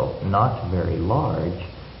fractal, not very large,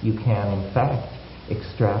 you can in fact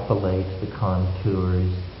extrapolate the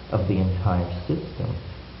contours of the entire system,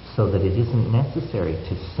 so that it isn't necessary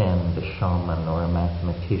to send a shaman or a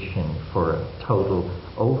mathematician for a total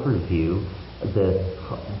overview.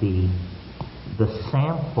 The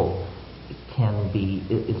sample can be,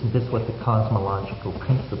 isn't this what the cosmological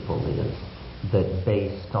principle is? That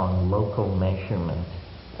based on local measurement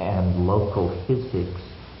and local physics,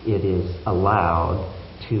 it is allowed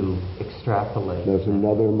to extrapolate. There's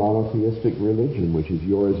another monotheistic religion, which is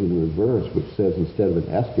yours in reverse, which says instead of an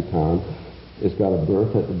eschaton, it's got a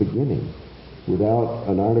birth at the beginning. Without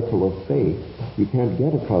an article of faith, you can't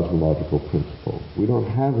get a cosmological principle. We don't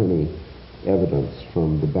have any evidence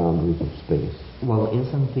from the boundaries of space. Well,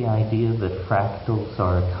 isn't the idea that fractals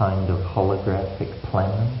are a kind of holographic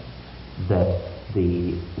plan? That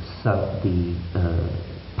the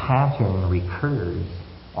pattern recurs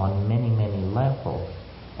on many, many levels,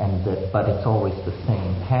 but it's always the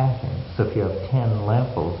same pattern. So if you have 10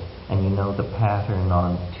 levels and you know the pattern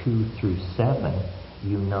on 2 through 7,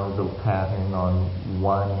 you know the pattern on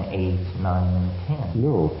 1, 8, 9, and 10.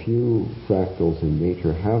 No, few fractals in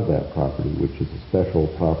nature have that property, which is a special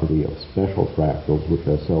property of special fractals, which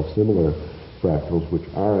are self-similar fractals, which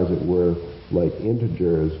are, as it were, like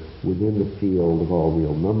integers within the field of all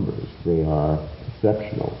real numbers. They are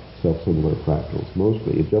exceptional, self-similar fractals,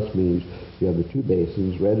 mostly. It just means you have the two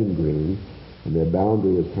basins, red and green, and their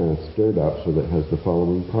boundary is kind of stirred up so that it has the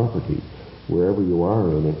following property. Wherever you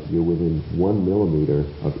are in it, you're within 1 millimeter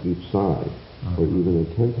of each side, or even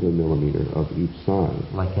 1/10 of a millimeter of each side.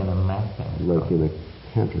 Like in a mapping. Like in a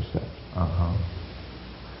Cantor-set.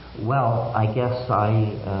 Well, I guess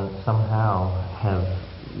I somehow have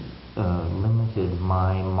limited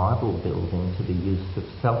my model building to the use of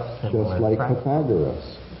self-similar Just like fractals.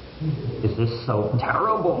 Pythagoras. Is this so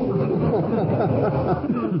terrible?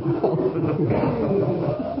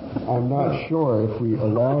 I'm not sure if we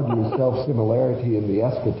allowed you self-similarity in the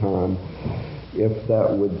eschaton, if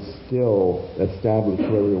that would still establish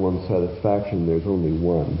for everyone's satisfaction there's only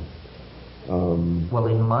one. Well,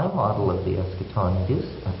 in my model of the eschaton, it is,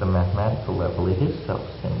 at the mathematical level, it is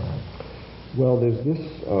self-similar. Well, there's this,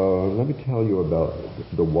 let me tell you about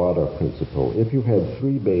the water principle. If you had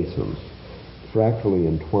 3 basins fractally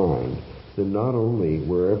entwined, then not only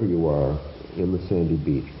wherever you are in the sandy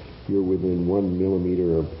beach, you're within 1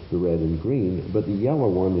 millimeter of the red and green, but the yellow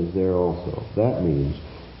one is there also. That means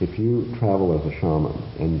if you travel as a shaman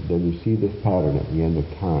and then you see this pattern at the end of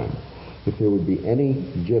time, if there would be any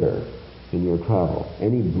jitter in your travel,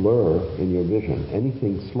 any blur in your vision,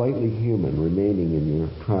 anything slightly human remaining in your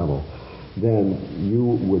travel, then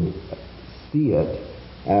you would see it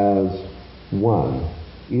as one,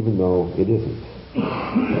 even though it isn't.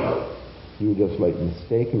 You just like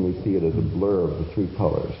mistakenly see it as a blur of the 3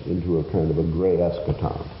 colors into a kind of a gray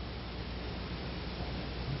eschaton.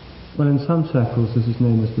 Well, in some circles, this is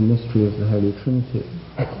known as the mystery of the Holy Trinity.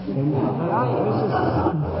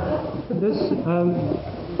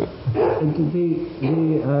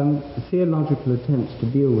 The theological attempts to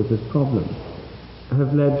deal with this problem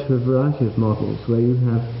have led to a variety of models where you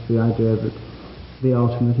have the idea that the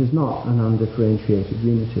ultimate is not an undifferentiated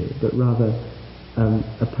unity, but rather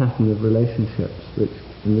a pattern of relationships, which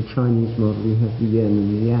in the Chinese model you have the yin and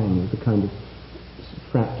the yang, the kind of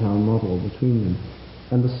fractal model between them,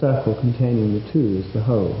 and the circle containing the two is the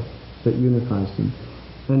whole that unifies them.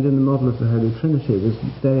 And in the model of the Holy Trinity,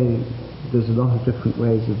 there's a lot of different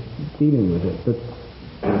ways of dealing with it, but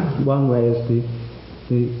one way is the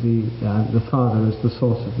Father is the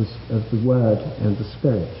source of the Word and the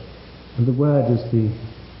Spirit. And the Word is the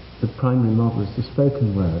primary model is the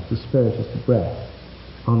spoken word. The Spirit is the breath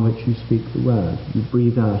on which you speak the word. You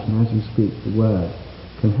breathe out, and as you speak, the word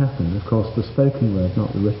can happen. Of course, the spoken word,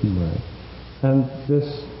 not the written word. And this,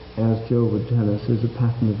 as Jill would tell us, is a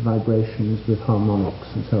pattern of vibrations with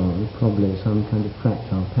harmonics and so on, probably some kind of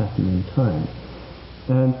fractal pattern in time.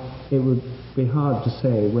 And it would be hard to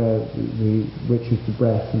say which is the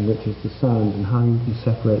breath and which is the sound, and how you can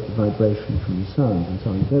separate the vibration from the sound and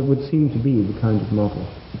so on. There would seem to be the kind of model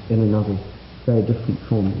in another very different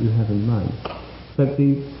form that you have in mind. But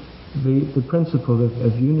the principle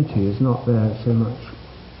of unity is not there so much.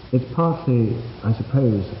 It's partly, I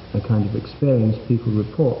suppose, a kind of experience people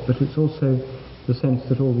report, but it's also the sense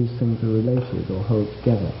that all these things are related or hold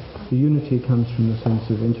together. The unity comes from the sense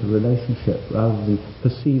of interrelationship rather than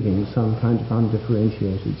perceiving some kind of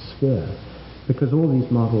undifferentiated sphere, because all these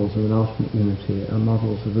models of an ultimate unity are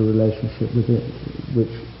models of a relationship within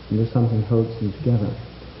which something holds them together.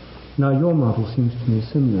 Now your model seems to me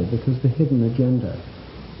similar, because the hidden agenda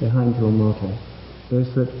behind your model is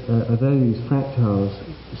that although these fractals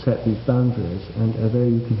set these boundaries, and although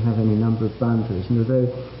you can have any number of boundaries, and although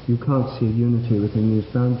you can't see unity within these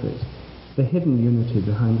boundaries, the hidden unity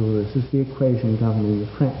behind all this is the equation governing the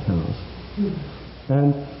fractals.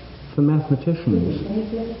 And for mathematicians,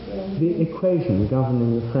 the equation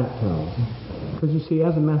governing the fractals, because you see,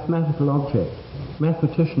 as a mathematical object,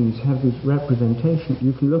 mathematicians have this representation.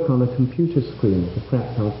 You can look on a computer screen at a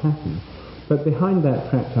fractal pattern, but behind that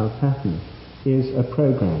fractal pattern is a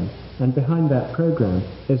program, and behind that program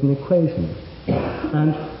is an equation.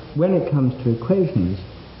 And when it comes to equations,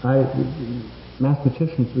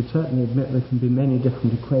 mathematicians would certainly admit there can be many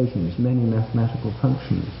different equations, many mathematical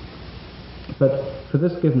functions. But for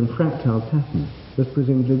this given fractal pattern, there's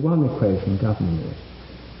presumably one equation governing it,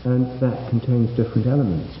 and that contains different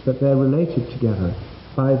elements, but they're related together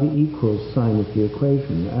by the equals sign of the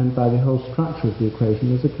equation, and by the whole structure of the equation.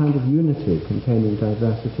 There's a kind of unity containing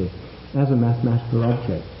diversity as a mathematical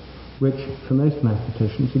object, which for most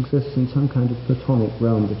mathematicians exists in some kind of platonic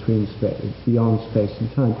realm beyond space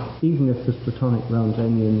and time. Even if this platonic realm is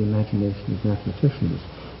only in the imagination of mathematicians,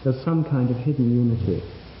 there's some kind of hidden unity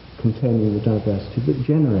containing the diversity that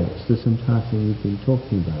generates this entire thing we've been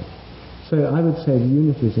talking about. So I would say the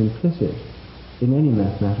unity is implicit in any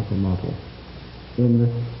mathematical model, in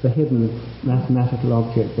the hidden mathematical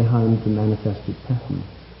object behind the manifested pattern.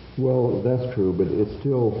 Well, that's true, but it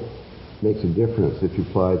still makes a difference if you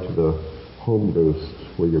fly to the home roost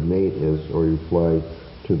where your mate is, or you fly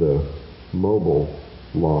to the mobile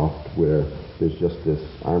loft where there's just this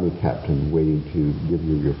army captain waiting to give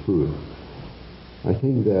you your food. I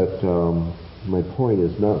think that my point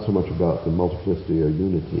is not so much about the multiplicity or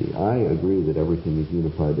unity. I agree that everything is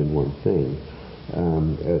unified in one thing,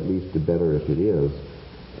 at least the better if it is.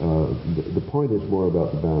 The point is more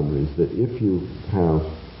about the boundaries, that if you have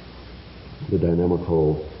the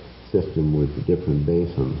dynamical system with the different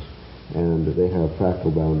basins, and they have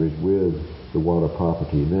fractal boundaries with the water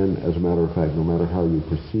property, then as a matter of fact, no matter how you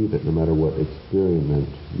perceive it, no matter what experiment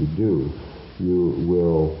you do, you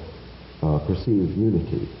will perceive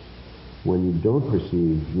unity. When you don't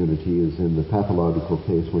perceive unity is in the pathological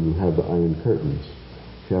case when you have the iron curtains.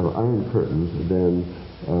 If you have iron curtains, then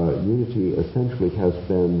unity essentially has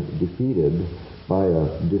been defeated by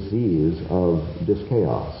a disease of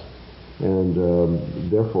dischaos. And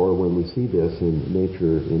therefore, when we see this in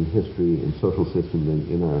nature, in history, in social systems, and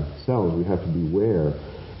in ourselves, we have to beware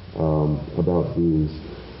about these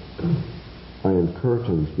iron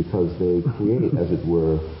curtains, because they create, as it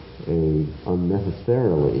were, a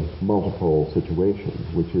unnecessarily multiple situation,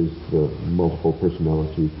 which is the multiple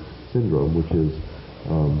personality syndrome, which is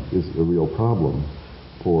a real problem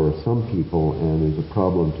for some people, and is a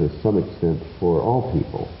problem to some extent for all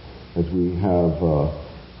people. As we have,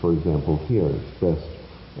 for example, here expressed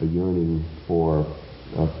a yearning for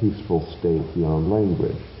a peaceful state beyond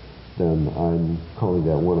language, then I'm calling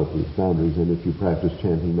that one of these boundaries. And if you practice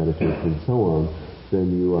chanting, meditation, and so on,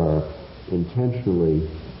 then you are intentionally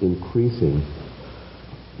increasing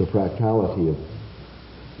the fractality of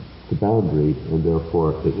the boundary, and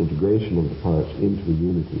therefore the integration of the parts into the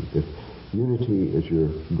unity. If unity is your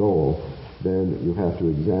goal, then you have to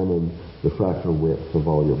examine the fractal width of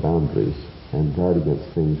all your boundaries and guard against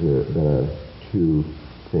things that are too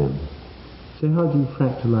thin. So how do you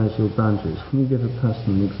fractalize your boundaries? Can you give a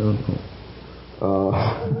personal example?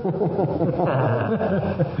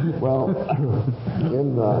 Well,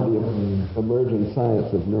 in the emerging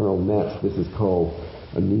science of neural nets, this is called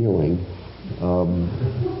annealing.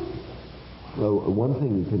 Well, one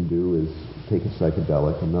thing you can do is take a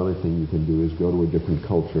psychedelic. Another thing you can do is go to a different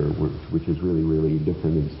culture, which is really, really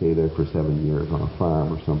different, and stay there for 7 years on a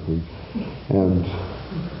farm or something. And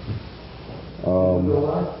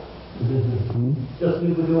just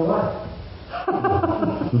live with your life.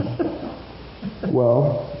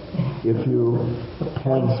 Well, if you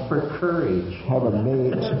have a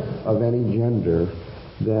mate of any gender,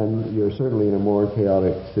 then you're certainly in a more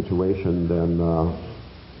chaotic situation than.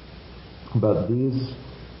 But these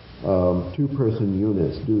two-person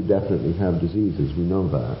units do definitely have diseases. We know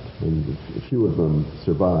that, and a few of them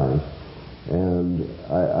survive. And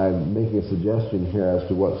I'm making a suggestion here as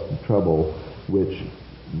to what's the trouble, which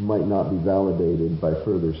might not be validated by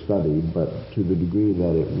further study, but to the degree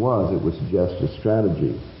that it would suggest a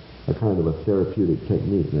strategy, a kind of a therapeutic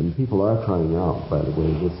technique. And people are trying out, by the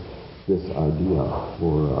way, this idea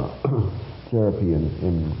for therapy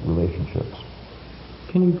in relationships.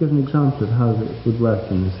 Can you give an example of how it would work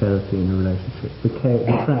in the therapy in a relationship, the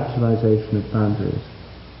fractalization of boundaries?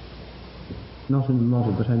 Not in the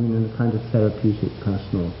model, but I mean in a kind of therapeutic,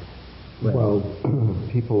 personal Well,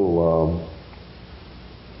 people,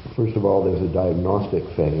 first of all, there's a diagnostic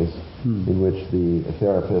phase in which the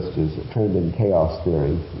therapist is trained in chaos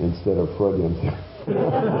theory instead of Freudian theory.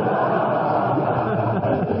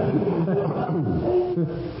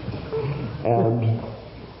 And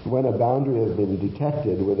when a boundary has been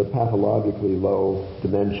detected with a pathologically low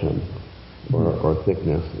dimension or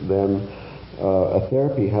thickness, then a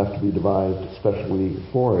therapy has to be devised especially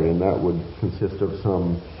for it, and that would consist of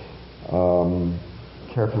some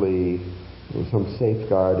some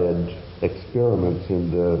safeguarded experiments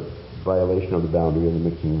in the violation of the boundary and the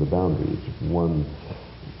mixing of the boundaries. One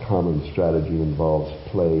common strategy involves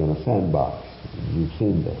play in a sandbox. You've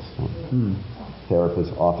seen this.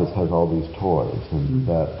 Therapist's office has all these toys, and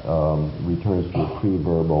that returns to a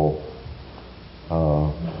pre-verbal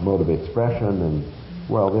mode of expression. And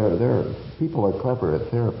well, people are clever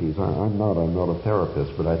at therapies. I'm not a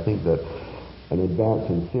therapist, but I think that an advance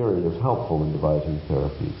in theory is helpful in devising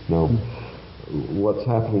therapies. Now, what's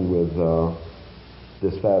happening with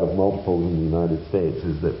this fad of multiples in the United States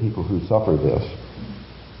is that people who suffer this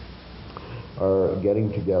are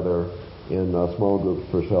getting together in small groups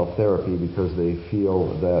for self-therapy because they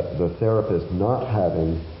feel that the therapist not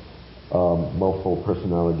having multiple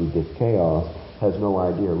personality dyschaos has no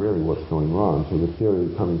idea really what's going wrong. So the theory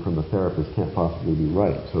coming from the therapist can't possibly be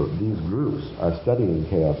right. So these groups are studying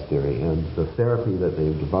chaos theory, and the therapy that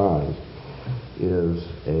they've devised is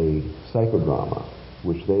a psychodrama,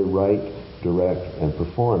 which they write, direct, and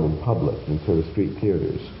perform in public in sort of street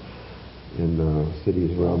theaters. In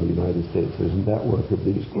cities around the United States, there's a network of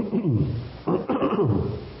these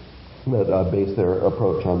that base their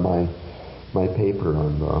approach on my paper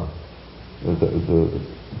on the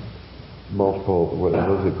multiple, what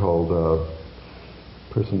is it called?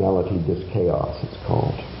 Personality dyschaos, it's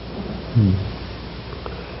called.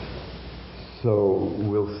 So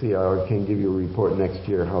we'll see. I can give you a report next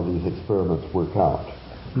year how these experiments work out.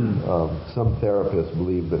 Some therapists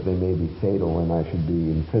believe that they may be fatal and I should be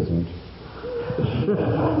imprisoned.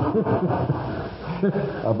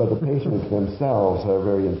 But the patients themselves are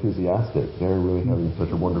very enthusiastic. They're really having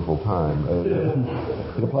such a wonderful time.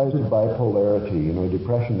 It applies to bipolarity. You know,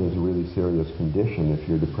 depression is a really serious condition. If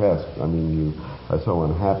you're depressed, I mean, you are so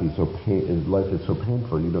unhappy, life is so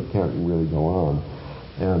painful, you can't really go on.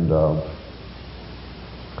 And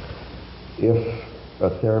if a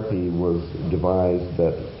therapy was devised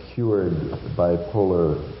that cured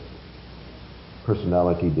bipolar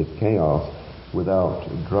personality dyschaos without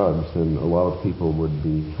drugs, then a lot of people would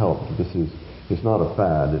be helped. It's not a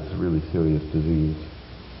fad, it's a really serious disease.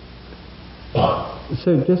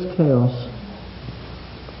 So dyschaos,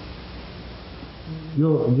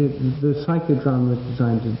 the psychodrama is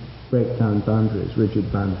designed to break down boundaries, rigid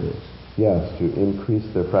boundaries. Yes, to increase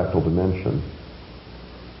their fractal dimension.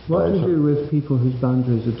 What do you do with people whose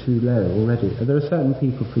boundaries are too low already? There are certain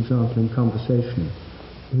people, for example, in conversation,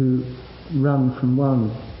 who run from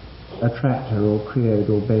one attractor or create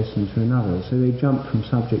or base into another. So they jump from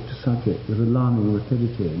subject to subject with alarming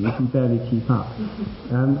rapidity, and you can barely keep up.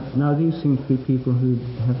 Now these seem to be people who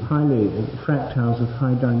have fractals of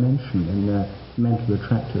high dimension in their mental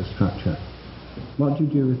attractor structure. What do you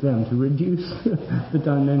do with them to reduce the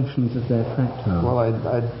dimensions of their fractal? Well,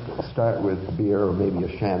 I'd start with beer or maybe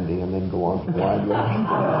a shandy and then go on to wine.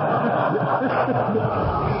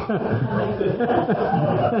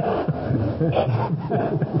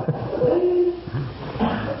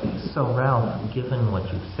 So, Ralph, given what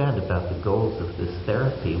you've said about the goals of this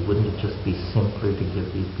therapy, wouldn't it just be simpler to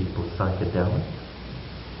give these people psychedelics?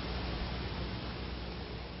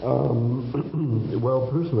 Well,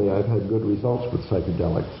 personally, I've had good results with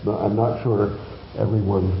psychedelics. I'm not sure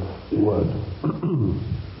everyone would.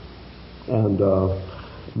 And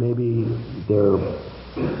maybe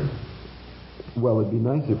it'd be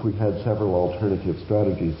nice if we had several alternative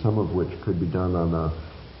strategies, some of which could be done on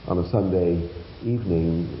a Sunday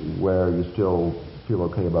evening where you still feel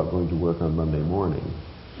okay about going to work on Monday morning.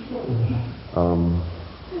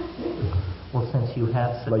 Well, since you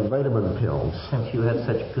have like vitamin pills. Since you have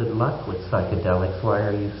such good luck with psychedelics, why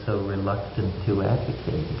are you so reluctant to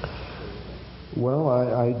advocate it? Well,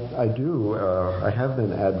 I do. I have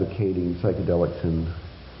been advocating psychedelics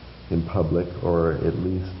in public, or at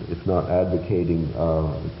least, if not advocating,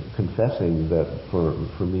 confessing that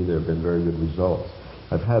for me there have been very good results.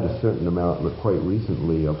 I've had a certain amount, but quite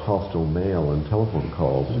recently, of hostile mail and telephone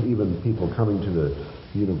calls, even people coming to the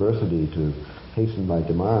university to hasten my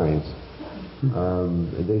demise.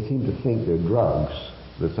 They seem to think they're drugs,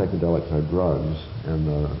 that psychedelics are drugs, and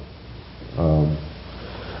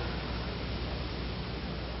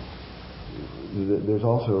there's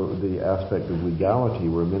also the aspect of legality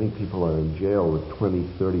where many people are in jail with 20,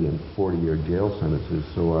 30, and 40-year jail sentences.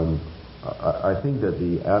 So I think that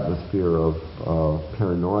the atmosphere of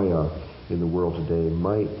paranoia in the world today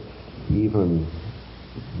might even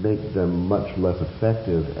make them much less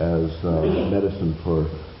effective as medicine for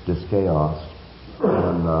dyschaos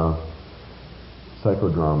and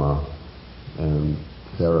psychodrama and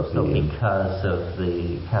therapy. So because of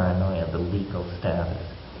the paranoia, the legal status.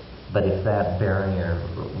 But if that barrier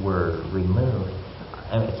were removed,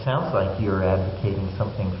 it sounds like you're advocating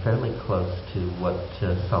something fairly close to what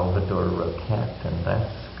Salvador Roquette and that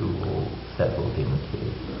school settled into.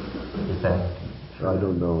 Is that true? I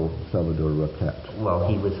don't know Salvador Roquette. Well,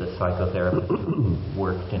 he was a psychotherapist who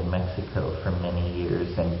worked in Mexico for many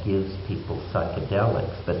years and gives people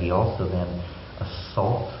psychedelics, but he also then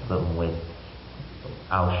assaults them with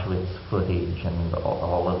Auschwitz footage and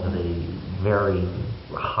all of the very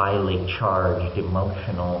highly charged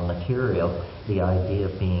emotional material, the idea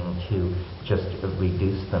being to just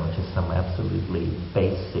reduce them to some absolutely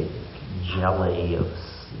basic jelly of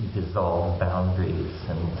dissolved boundaries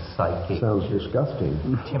and psychic... Sounds disgusting.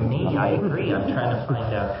 To me, I agree. I'm trying to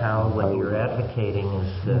find out how what you're advocating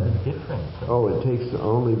is different. Oh, it takes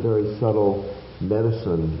only very subtle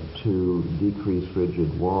medicine to decrease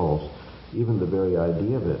rigid walls. Even the very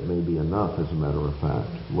idea of it may be enough, as a matter of fact.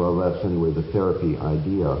 Well, that's anyway the therapy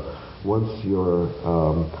idea. Once your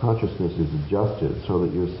consciousness is adjusted so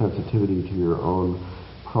that your sensitivity to your own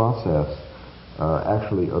process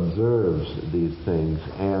actually observes these things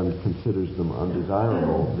and considers them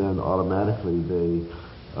undesirable, then automatically they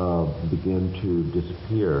begin to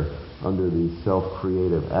disappear under the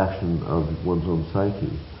self-creative action of one's own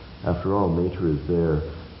psyche. After all, nature is there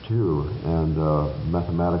too, and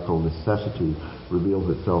mathematical necessity reveals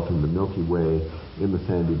itself in the Milky Way, in the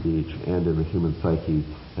sandy beach, and in the human psyche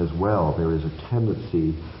as well. There is a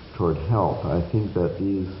tendency toward health. I think that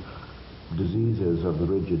these diseases of the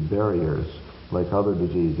rigid barriers, like other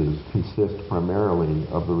diseases, consist primarily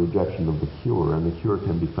of the rejection of the cure, and the cure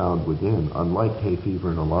can be found within. Unlike hay fever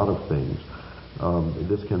and a lot of things,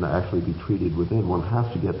 this can actually be treated within. One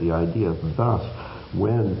has to get the idea. Thus,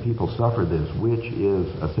 when people suffer this, which is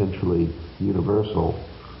essentially universal,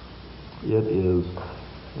 it is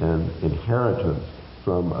an inheritance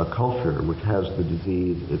from a culture which has the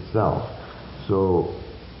disease itself. So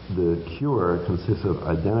the cure consists of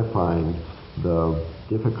identifying the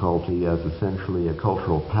difficulty as essentially a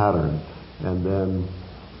cultural pattern and then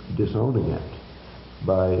disowning it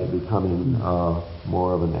by becoming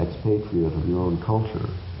more of an expatriate of your own culture.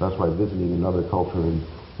 That's why visiting another culture and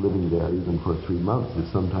living there even for 3 months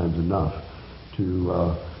is sometimes enough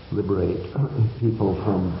to liberate people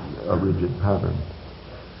from a rigid pattern.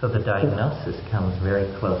 So the diagnosis comes very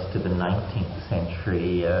close to the 19th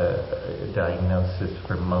century diagnosis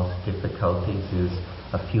for most difficulties is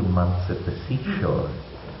a few months at the seashore,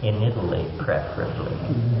 in Italy preferably.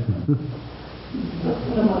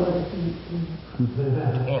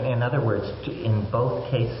 In other words, in both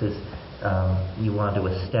cases, you want to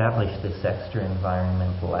establish this extra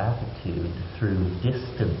environmental attitude through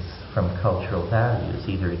distance from cultural values,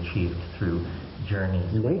 either achieved through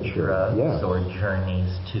journeys with drugs, yes, or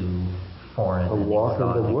journeys to foreign and exotic lands.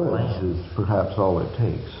 A walk in the woods lands is perhaps all it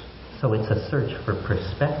takes. So it's a search for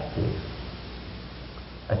perspective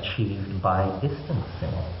achieved by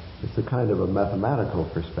distancing. It's a kind of a mathematical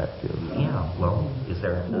perspective. Yeah, well, is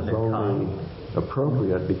there another kind? It's only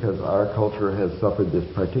appropriate because our culture has suffered this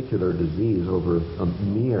particular disease over a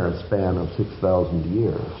mere span of 6,000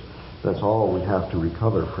 years. That's all we have to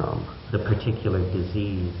recover from. The particular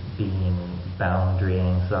disease being boundary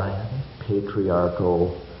anxiety?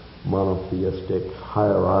 Patriarchal, monotheistic,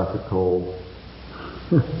 hierarchical,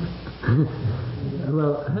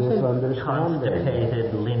 well,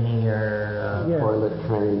 constipated, linear, toilet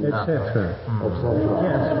trained, etc. etc.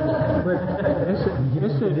 Yes, but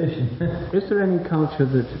is there any culture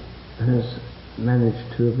that has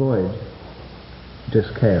managed to avoid this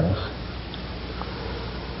chaos?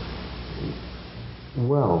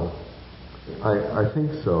 Well, I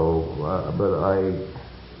think so, but I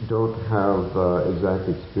don't have exact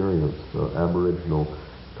experience of Aboriginal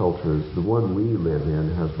cultures. The one we live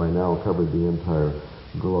in has by now covered the entire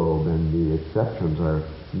globe, and the exceptions are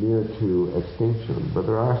near to extinction. But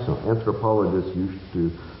there are some. Anthropologists used to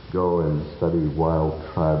go and study wild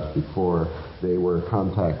tribes before they were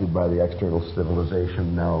contacted by the external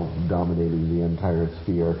civilization now dominating the entire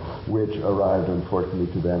sphere, which arrived unfortunately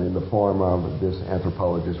to them in the form of this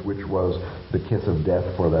anthropologist, which was the kiss of death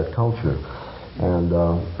for that culture. And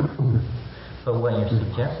so what you're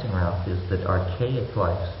suggesting, Ralph, is that archaic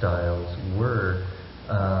lifestyles were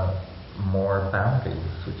more boundaries,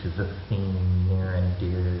 which is a theme near and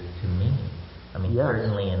dear to me. I mean, Yes.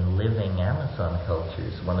 certainly in living Amazon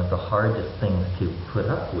cultures, one of the hardest things to put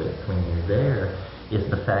up with when you're there is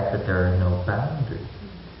the fact that there are no boundaries.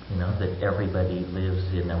 You know, that everybody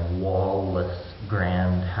lives in a wall-less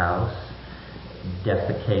grand house.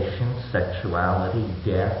 Defecation, sexuality,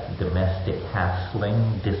 death, domestic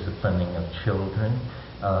hassling, disciplining of children,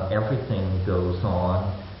 everything goes on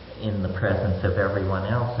in the presence of everyone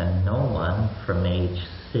else, and no one from age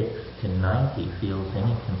 6 to 90 feels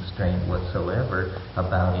any constraint whatsoever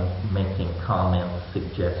about making comments,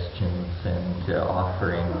 suggestions, and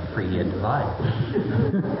offering free advice.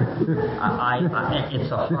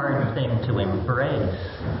 It's a hard thing to embrace,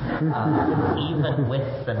 even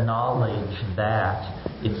with the knowledge that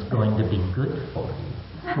it's going to be good for you.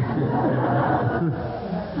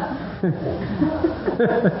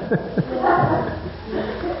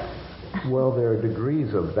 Well, there are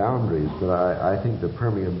degrees of boundaries, but I think the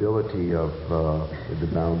permeability of the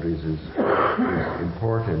boundaries is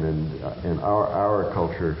important, and our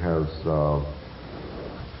culture has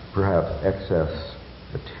perhaps excess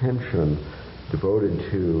attention devoted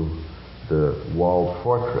to the walled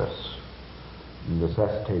fortress,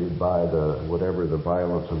 necessitated by whatever the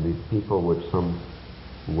violence of these people, which some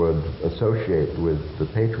would associate with the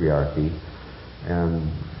patriarchy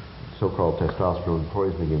and so-called testosterone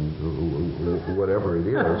poisoning and whatever it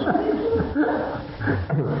is.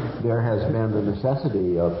 There has been the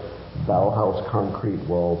necessity of Bauhaus concrete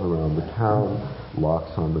walls around the town,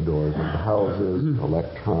 locks on the doors of the houses,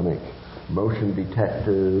 electronic motion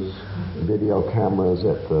detectors, video cameras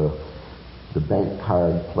at the bank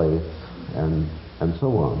card place, and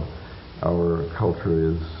so on. Our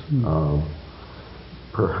culture is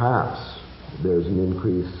perhaps there's an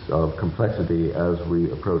increase of complexity as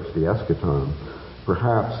we approach the eschaton.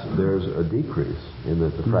 Perhaps there's a decrease in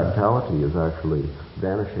that the fractality is actually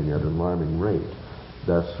vanishing at an alarming rate.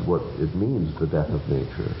 That's what it means, the death of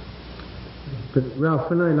nature. But Ralph,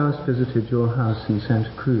 when I last visited your house in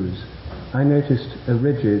Santa Cruz, I noticed a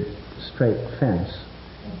rigid, straight fence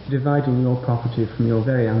dividing your property from your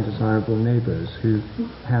very undesirable neighbours who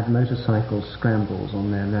have motorcycle scrambles on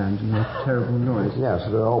their land and make a terrible noise. Yes,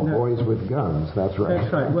 they're all boys with guns, that's right.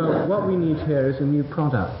 That's right. Well, what we need here is a new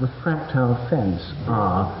product, the fractal fence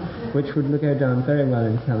R, which would go down very well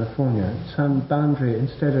in California. Some boundary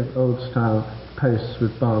instead of old-style posts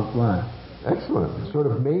with barbed wire. Excellent. Sort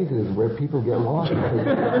of mazes where people get lost.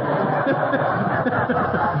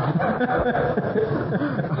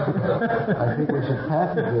 I think we should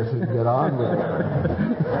patent this and get on with it.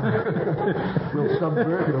 We'll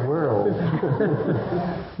subvert the world.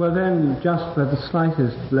 Well then, just for the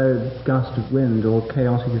slightest gust of wind or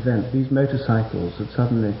chaotic event, these motorcycles would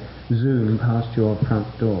suddenly zoom past your front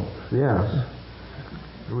door. Yes.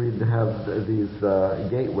 We'd have these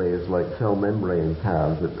gateways like cell membrane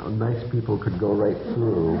paths that nice people could go right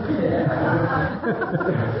through.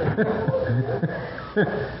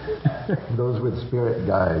 Those with spirit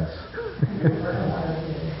guides.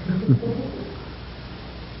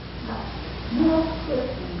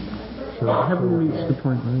 Haven't we reached the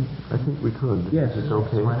point, right? I think we could. Yes. Is it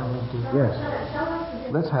okay? Yes.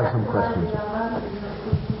 Let's have some questions.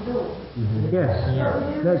 Mm-hmm. Yes.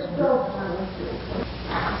 Let's.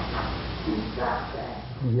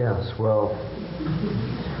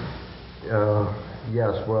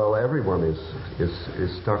 Yes. Well, everyone is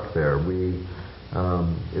stuck there.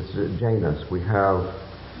 It's Janus. We have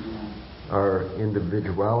our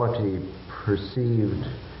individuality perceived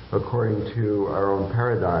according to our own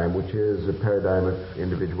paradigm, which is a paradigm of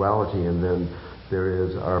individuality, and then there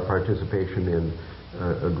is our participation in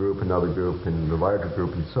a group, another group, and the larger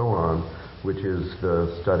group, and so on, which is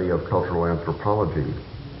the study of cultural anthropology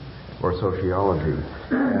or sociology.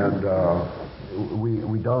 And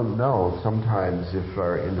we don't know sometimes if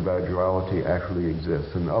our individuality actually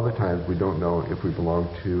exists, and other times we don't know if we belong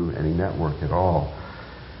to any network at all.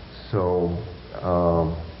 So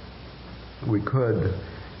we could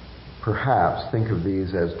perhaps think of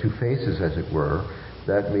these as two faces, as it were.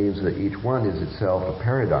 That means that each one is itself a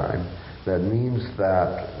paradigm. That means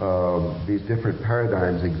that these different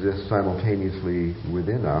paradigms exist simultaneously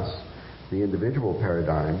within us. The individual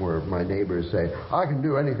paradigm, where my neighbors say, I can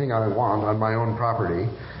do anything I want on my own property,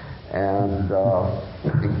 and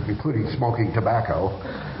including smoking tobacco.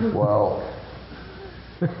 Well,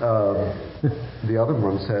 the other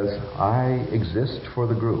one says, I exist for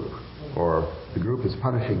the group, or the group is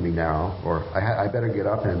punishing me now, or I better get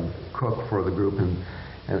up and cook for the group,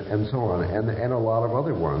 and so on, and a lot of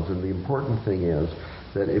other ones. And the important thing is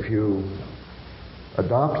that if you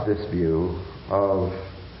adopt this view of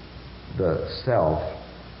the self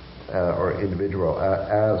or individual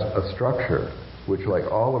as a structure, which, like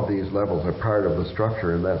all of these levels, are part of the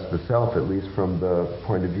structure, and that's the self, at least from the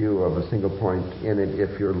point of view of a single point in it,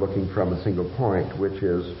 if you're looking from a single point, which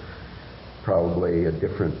is probably a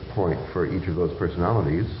different point for each of those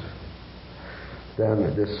personalities,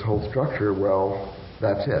 then this whole structure, well,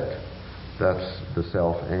 that's it. That's the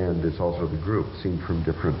self, and it's also the group, seen from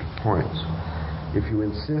different points. If you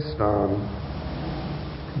insist on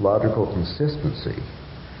logical consistency,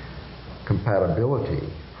 compatibility,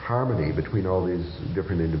 harmony between all these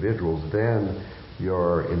different individuals, then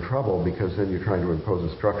you're in trouble, because then you're trying to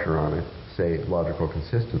impose a structure on it, say logical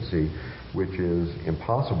consistency, which is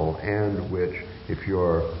impossible, and which, if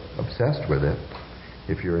you're obsessed with it,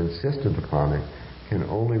 if you're insistent upon it, can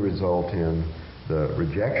only result in the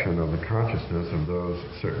rejection of the consciousness of those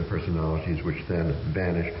certain personalities, which then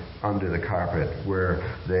vanish under the carpet, where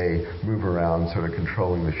they move around sort of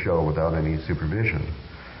controlling the show without any supervision.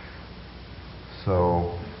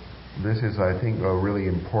 So this is, I think, a really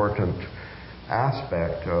important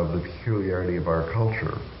aspect of the peculiarity of our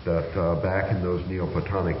culture, that back in those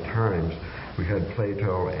Neoplatonic times, we had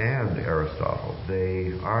Plato and Aristotle.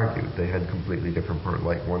 They argued. They had completely different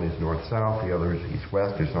like one is north-south, the other is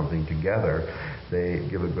east-west or something. Together, they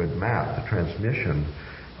give a good map. The transmission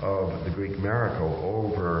of the Greek miracle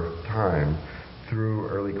over time through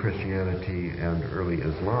early Christianity and early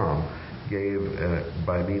Islam gave,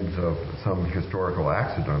 by means of some historical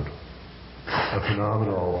accident, a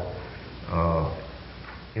phenomenal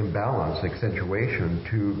imbalance, accentuation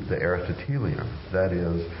to the Aristotelian. That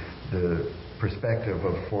is, the perspective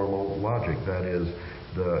of formal logic. That is,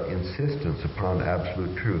 the insistence upon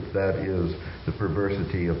absolute truth. That is the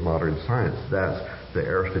perversity of modern science. That's the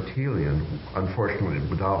Aristotelian, unfortunately,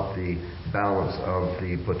 without the balance of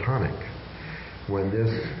the Platonic. When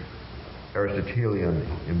this Aristotelian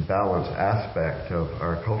imbalance aspect of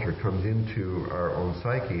our culture comes into our own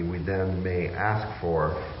psyche, we then may ask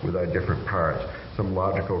for, with our different parts, some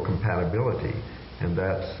logical compatibility, and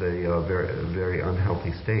that's a very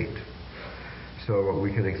unhealthy state. So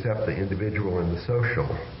we can accept the individual and the social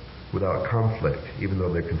without conflict, even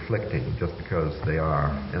though they're conflicting, just because they are,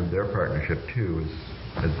 and their partnership too is.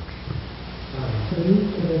 So you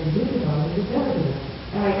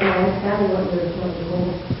understand what you're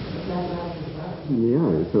Yeah,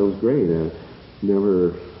 it sounds great.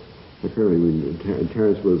 Never occurred. I mean,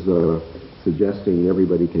 Terence was suggesting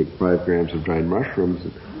everybody take 5 grams of dried mushrooms.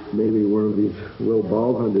 Maybe one of these little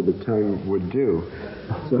balls under the tongue would do.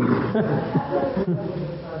 So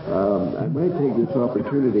I might take this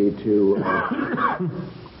opportunity to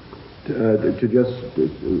just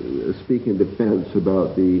speak in defense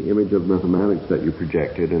about the image of mathematics that you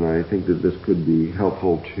projected, and I think that this could be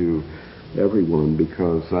helpful to everyone,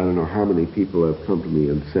 because I don't know how many people have come to me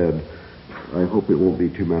and said, I hope it won't be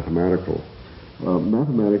too mathematical.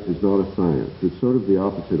 Mathematics is not a science. It's sort of the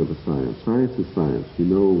opposite of a science. Science is science. We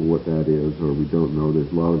know what that is, or we don't know.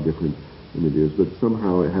 There's a lot of different images, but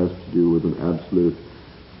somehow it has to do with an absolute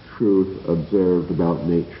truth observed about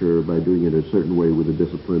nature by doing it a certain way with a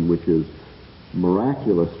discipline which is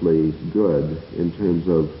miraculously good in terms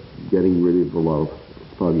of getting rid of a lot of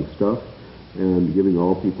foggy stuff and giving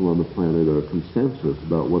all people on the planet a consensus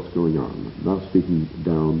about what's going on. Not speaking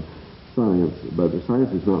down science, but the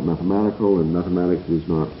science is not mathematical, and mathematics is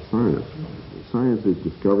not science. Science is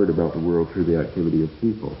discovered about the world through the activity of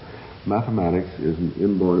people. Mathematics is an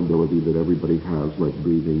inborn ability that everybody has, like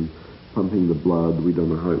breathing, pumping the blood, we don't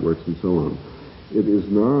know how it works, and so on. It is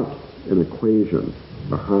not an equation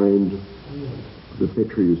behind the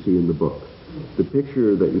picture you see in the book. The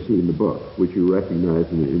picture that you see in the book, which you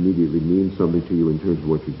recognize and it immediately means something to you in terms of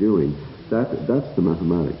what you're doing, that's the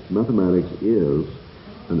mathematics. Mathematics is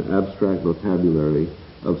an abstract vocabulary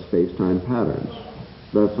of space-time patterns.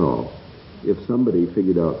 That's all. If somebody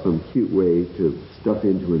figured out some cute way to stuff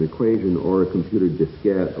into an equation or a computer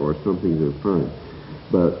diskette or something, they're fine.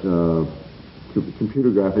 But computer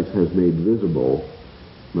graphics has made visible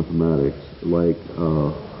mathematics, like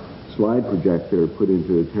slide projector put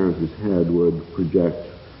into Terence's head would project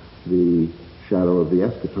the shadow of the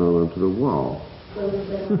eschaton onto the wall.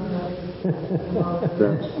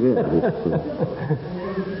 That's it.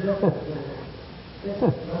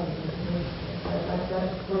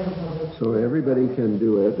 So everybody can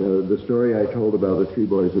do it. The story I told about the 3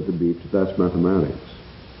 boys at the beach, that's mathematics.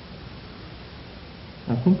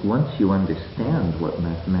 I think once you understand what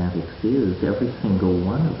mathematics is, every single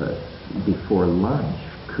one of us before lunch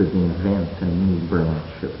could invent a new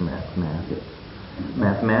branch of mathematics.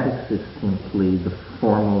 Mathematics is simply the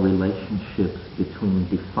formal relationships between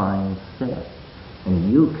defined sets.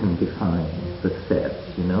 And you can define the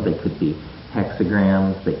sets. You know, they could be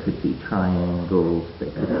hexagrams, they could be triangles, they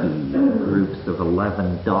could be groups of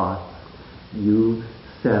 11 dots. You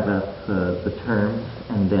set up the terms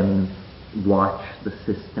and then watch the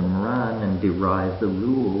system run and derive the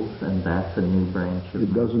rules, and that's a new branch of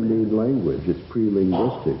It doesn't need language. It's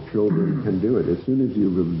pre-linguistic. Children can do it. As soon as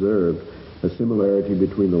you've observed a similarity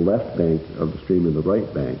between the left bank of the stream and the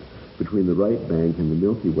right bank, between the right bank and the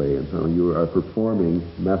Milky Way, and so you are performing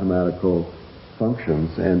mathematical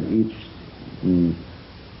functions, and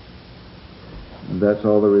that's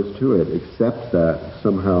all there is to it, except that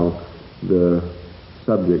somehow the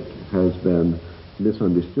subject has been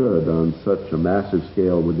misunderstood on such a massive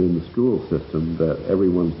scale within the school system that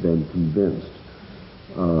everyone's been convinced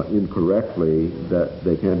incorrectly that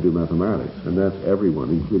they can't do mathematics. And that's everyone,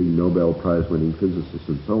 including Nobel Prize-winning physicists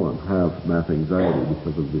and so on, have math anxiety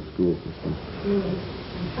because of the school system.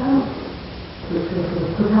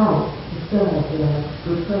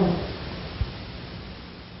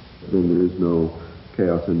 Then there is no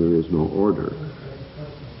chaos and there is no order.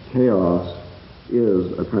 Chaos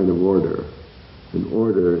is a kind of order, and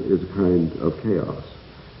order is a kind of chaos.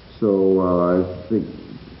 So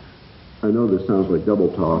I know this sounds like double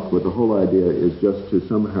talk, but the whole idea is just to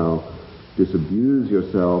somehow disabuse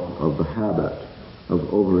yourself of the habit of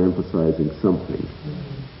overemphasizing something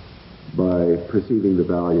by perceiving the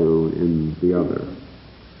value in the other.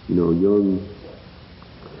 You know, Jung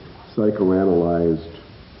psychoanalyzed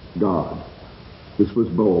God. This was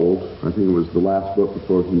bold. I think it was the last book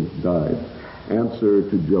before he died. Answer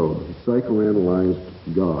to Job. He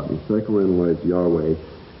psychoanalyzed God. He psychoanalyzed Yahweh,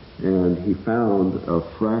 and he found a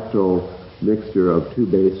fractal mixture of two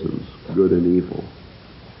basins, good and evil,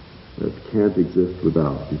 that can't exist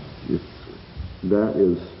without. That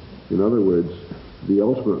is, in other words, the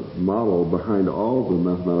ultimate model behind all the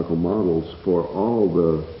mathematical models for all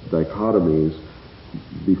the dichotomies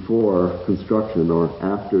before construction or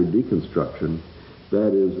after deconstruction.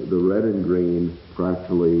 That is the red and green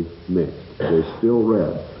fractally mixed. They're still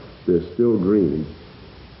red, they're still green,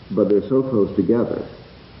 but they're so close together.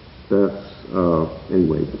 That's,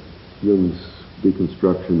 anyway, Jung's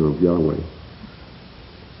deconstruction of Yahweh.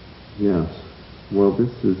 Yes. Well,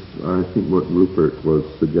 this is, I think, what Rupert was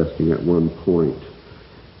suggesting at one point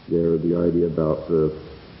there, the idea about the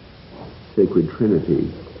sacred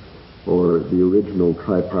trinity, or the original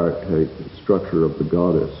tripartite structure of the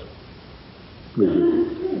goddess.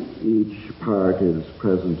 Each part is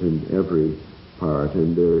present in every part,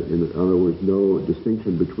 and there, in other words, no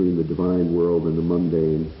distinction between the divine world and the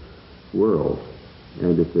mundane world.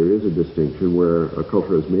 And if there is a distinction, where a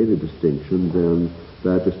culture has made a distinction, then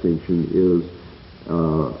that distinction is,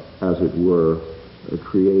 as it were,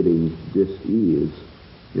 creating dis-ease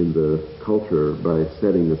in the culture by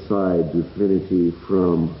setting aside divinity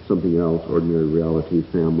from something else, ordinary reality,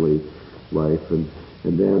 family life, and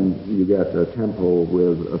then you get a temple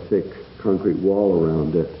with a thick concrete wall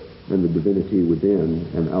around it, and the divinity within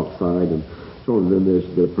and outside, and so on. And then there's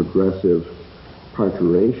the progressive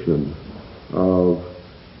parturition of,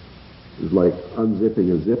 like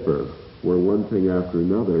unzipping a zipper, where one thing after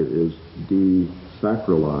another is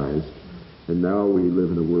desacralized, and now we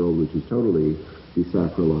live in a world which is totally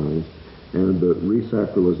desacralized, and the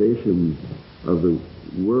resacralization of the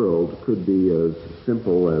world could be as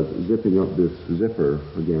simple as zipping up this zipper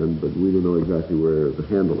again, but we don't know exactly where the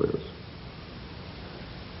handle is.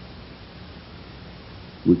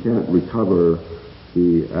 We can't recover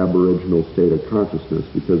the aboriginal state of consciousness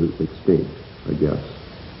because it's extinct, I guess.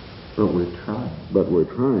 But we're trying. But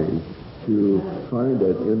we're trying to find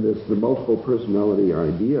it in this. The multiple personality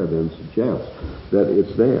idea then suggests that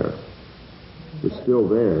it's there. It's still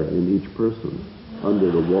there in each person,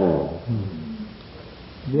 under the wall.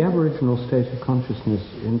 The aboriginal state of consciousness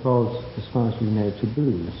involves, as far as we know,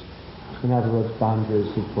 taboos. In other words,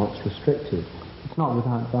 boundaries of what's restricted. It's not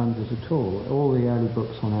without boundaries at all. All the early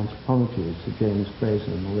books on anthropology, Sir James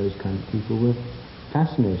Frazer and all those kind of people, were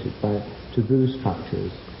fascinated by taboo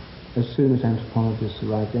structures. As soon as anthropologists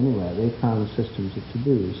arrived anywhere, they found systems of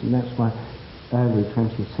taboos, and that's why early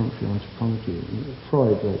 20th century anthropology,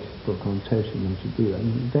 Freud wrote a book on totem and taboo.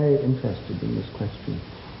 I'm very interested in this question.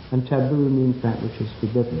 And taboo means that which is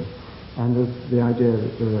forbidden. And the idea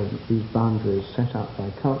that there are these boundaries set up by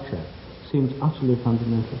culture seems utterly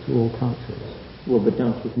fundamental to all cultures. Well, but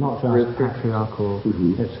don't you think, not just patriarchal,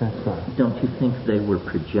 etc. Don't you think they were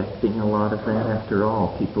projecting a lot of that? After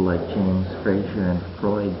all, people like James Frazer and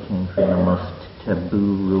Freud came from the most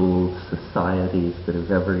taboo-ruled societies that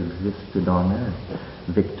have ever existed on Earth.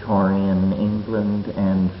 Victorian England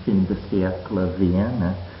and fin de siècle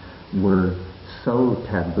Vienna were so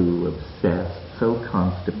taboo-obsessed, so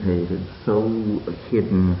constipated, so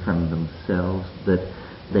hidden from themselves, that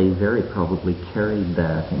they very probably carried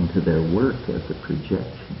that into their work as a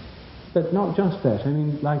projection. But not just that. I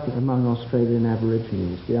mean, like among Australian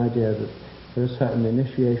Aborigines, the idea that there are certain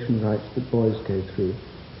initiation rites that boys go through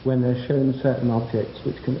when they're shown certain objects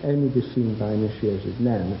which can only be seen by initiated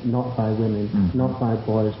men, not by women, not by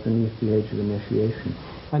boys beneath the age of initiation.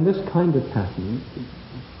 And this kind of pattern,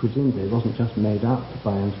 presumably, wasn't just made up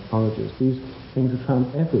by anthropologists. These things are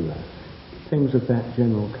found everywhere, things of that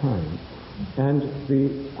general kind. And the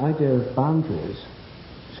idea of boundaries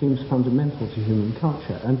seems fundamental to human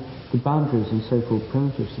culture, and the boundaries in so-called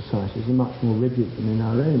primitive societies are much more rigid than in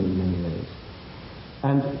our own in many ways.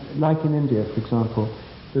 And like in India, for example,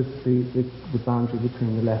 the boundary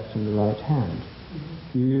between the left and the right hand.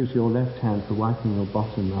 You use your left hand for wiping your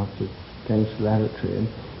bottom after going to the lavatory, and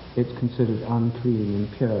it's considered unclean,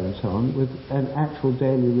 impure, and so on, with an actual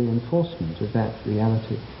daily reinforcement of that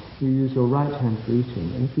reality. You use your right hand for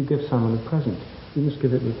eating, and if you give someone a present, you must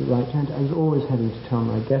give it with the right hand. I was always having to tell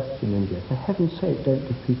my guests in India, for heaven's sake, don't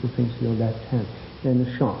give people things with your left hand. In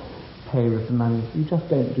the shop, pay with the money. You just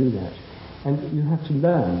don't do that. And you have to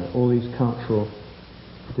learn all these cultural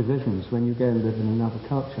divisions when you go and live in another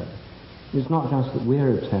culture. It's not just that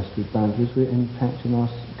we're obsessed with boundaries, in fact in our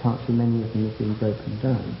culture many of them have been broken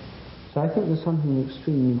down. So I think there's something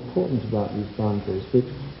extremely important about these boundaries, which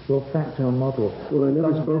your fractal model... Well, I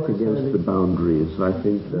never spoke against the boundaries. I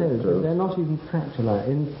think that... No, they're not even fractal.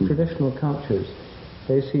 In traditional cultures,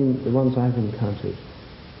 they seem, the ones I've encountered,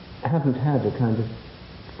 haven't had a kind of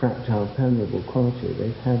fractal permeable quality.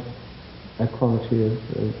 They've had a quality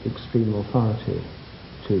of extreme authority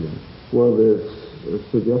to them. Well, there's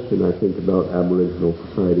a suggestion, I think, about Aboriginal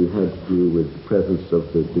society had to do with the presence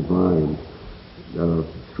of the divine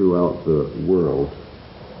throughout the world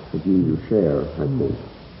that you share, I think.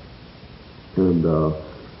 And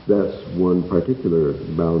that's one particular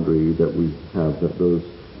boundary that we have that those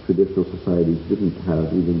traditional societies didn't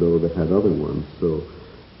have, even though they had other ones. So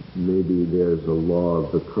maybe there's a law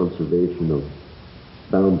of the conservation of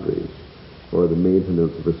boundaries, or the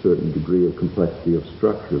maintenance of a certain degree of complexity of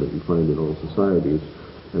structure that you find in all societies,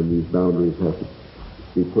 and these boundaries have to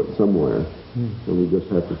be put somewhere, and we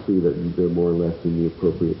just have to see that they're more or less in the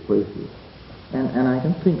appropriate places. And I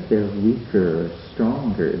don't think they're weaker or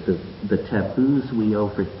stronger. The taboos we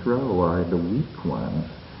overthrow are the weak ones,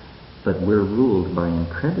 but we're ruled by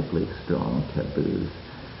incredibly strong taboos.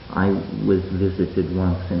 I was visited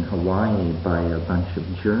once in Hawaii by a bunch of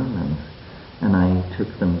Germans, and I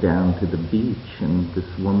took them down to the beach, and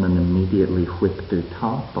this woman immediately whipped her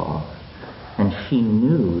top off. And she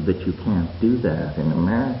knew that you can't do that in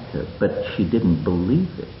America, but she didn't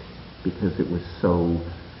believe it because it was so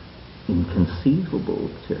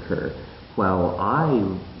inconceivable to her, while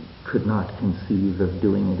I could not conceive of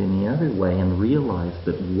doing it any other way, and realized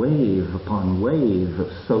that wave upon wave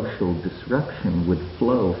of social disruption would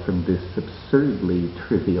flow from this absurdly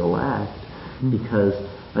trivial act because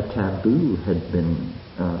a taboo had been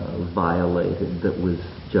violated that was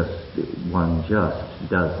one just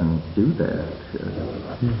doesn't do that.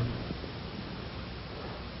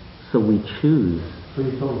 So we choose. So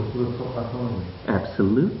you told us we'll stop back on?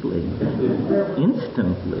 Absolutely.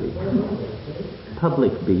 Instantly.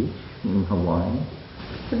 Public beach in Hawaii.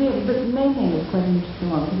 But the main thing is quite an interesting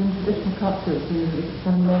one, because in traditional cultures, it's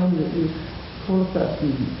a name that you call a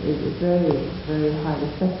person is very, very highly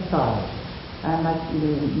specified. And like,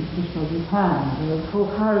 in traditional Japan, there are whole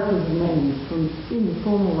hierarchies of names, from extremely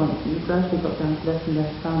formal ones, and you gradually got down to less and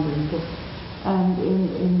less boundary. And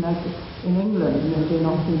in England, doing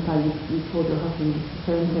often you call your husband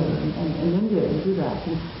so-and-so, and in India you do that.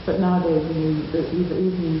 But nowadays,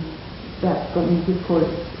 even that's got, you just call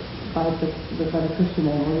it by the Christian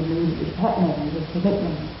name, or even the pet name, the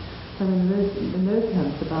nickname. So in those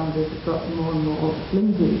terms, the boundaries have got more and more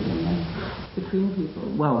flimsy between people.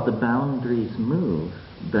 Well, the boundaries move,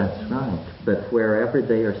 that's right. But wherever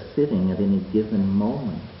they are sitting at any given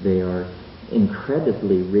moment, they are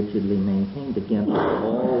incredibly rigidly maintained against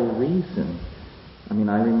all reason. I mean,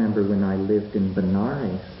 I remember when I lived in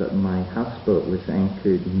Benares, my houseboat was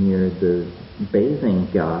anchored near the bathing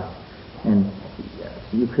ghat, and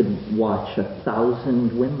you could watch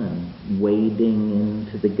 1,000 women wading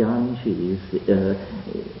into the Ganges,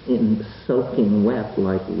 in soaking wet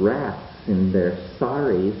like rats in their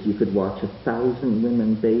saris. You could watch 1,000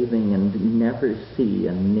 women bathing and never see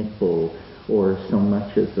a nipple or so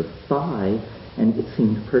much as a thigh, and it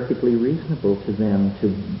seemed perfectly reasonable to them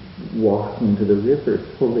to walk into the river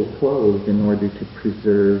fully clothed in order to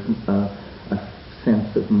preserve a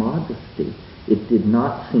sense of modesty. It did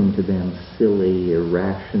not seem to them silly,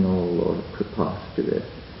 irrational, or preposterous.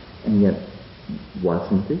 And yet,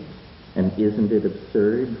 wasn't it? And isn't it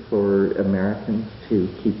absurd for American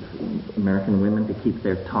women to keep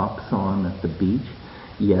their tops on at the beach?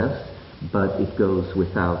 Yes, but it goes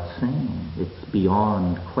without saying. It's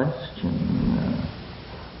beyond question.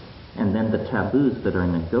 And then the taboos that are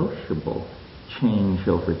negotiable change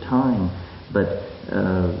over time, but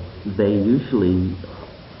they usually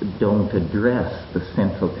don't address the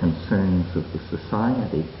central concerns of the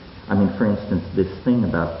society. I mean, for instance, this thing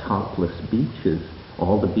about topless beaches,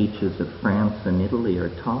 all the beaches of France and Italy are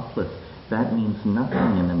topless. That means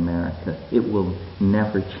nothing in America. It will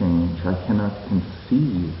never change. I cannot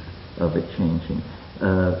conceive of it changing.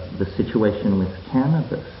 The situation with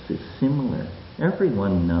cannabis is similar.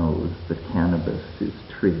 Everyone knows that cannabis is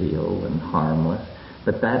trivial and harmless,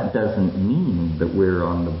 but that doesn't mean that we're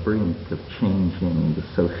on the brink of changing the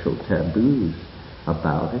social taboos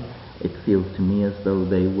about it. It feels to me as though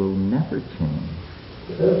they will never change.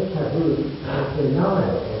 Those taboos are denied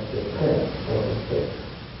of the sense of the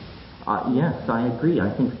Yes, I agree. I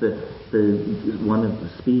think that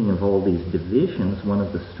speaking of all these divisions, one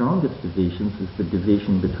of the strongest divisions is the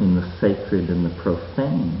division between the sacred and the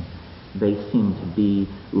profane. They seem to be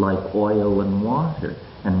like oil and water.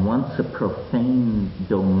 And once a profane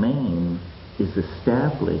domain is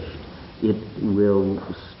established, it will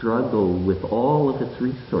struggle with all of its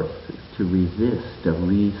resources to resist a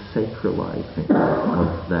re-sacralizing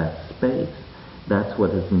of that space. That's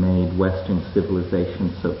what has made Western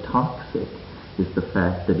civilization so toxic, is the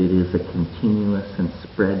fact that it is a continuous and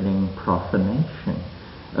spreading profanation,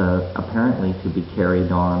 apparently to be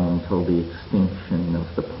carried on until the extinction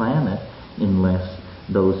of the planet, unless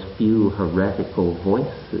those few heretical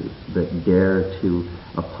voices that dare to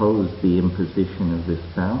oppose the imposition of this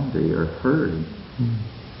boundary are heard.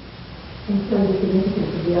 And so the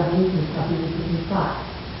significance of the evolution taboos is in fact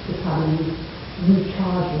the taboos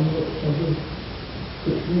recharging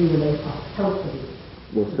which relate us healthily.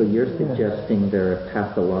 Well, so you're suggesting there are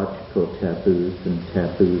pathological taboos and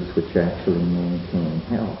taboos which actually maintain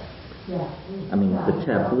health. Yeah. I mean, the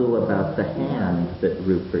taboo about the hand that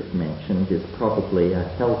Rupert mentioned is probably a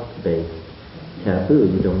health-based taboo.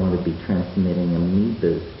 You don't want to be transmitting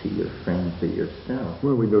amoebas to your friends or yourself.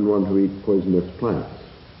 Well, we don't want to eat poisonous plants.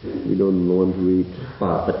 We don't want to eat...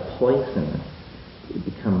 But poisonous, it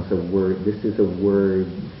becomes a word. This is a word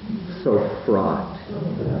so fraught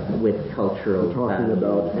with cultural We're talking value.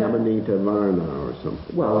 about Amanita Varna or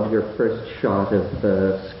something. Well, your first shot of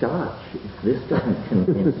scotch, if this doesn't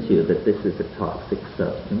convince you that this is a toxic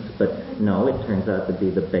substance, but no, it turns out to be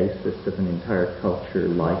the basis of an entire culture,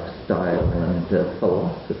 lifestyle, and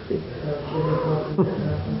philosophy.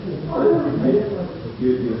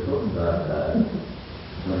 You're talking about that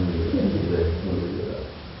when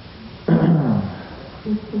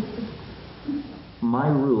My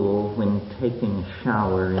rule when taking a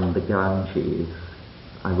shower in the Ganges,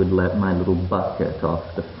 I would let my little bucket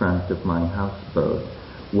off the front of my houseboat,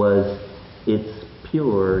 was it's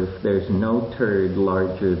pure if there's no turd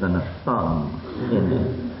larger than a thumb in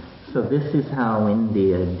it. So this is how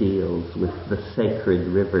India deals with the sacred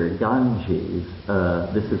river Ganges.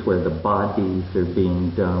 This is where the bodies are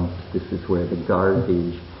being dumped. This is where the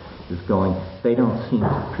garbage is going. They don't seem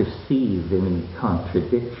to perceive any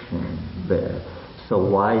contradiction there. So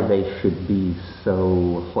why they should be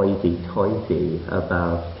so hoity-toity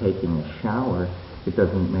about taking a shower, it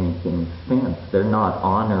doesn't make any sense. They're not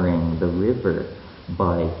honoring the river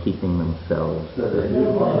by keeping themselves... They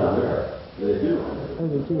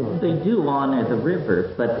do honor the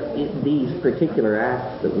river, but these particular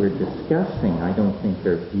acts that we're discussing, I don't think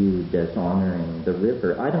are viewed as honoring the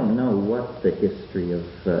river. I don't know what the history of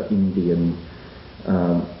Indian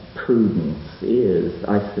prudence is.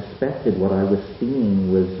 I suspected what I was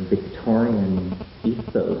seeing was Victorian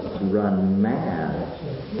ethos run mad.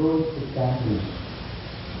 Those established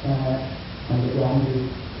and the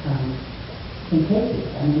Ganges can take it.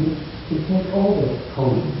 I mean, it can always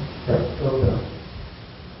hold that program.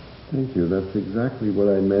 Thank you. That's exactly what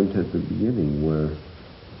I meant at the beginning, where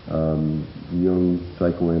Jung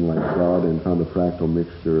psychoanalyzed God and found a fractal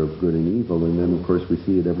mixture of good and evil, and then, of course, we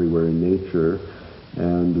see it everywhere in nature.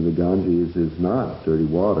 And the Ganges is not dirty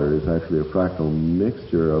water. It's actually a fractal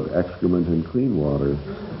mixture of excrement and clean water.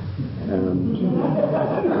 And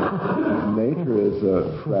nature is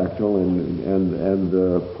fractal, and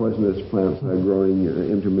poisonous plants are growing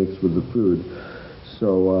intermixed with the food.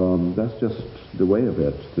 So that's just the way of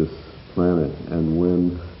it, this planet. And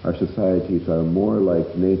when our societies are more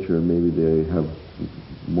like nature, maybe they have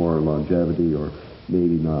more longevity or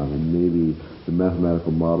maybe not. And maybe the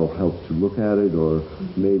mathematical model helps to look at it, or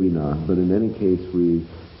maybe not. But in any case, we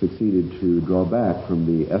succeeded to draw back from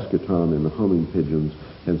the eschaton and the homing pigeons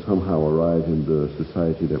and somehow arrive in the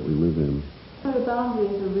society that we live in. So the boundary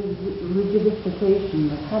is a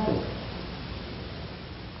rigidification of habit.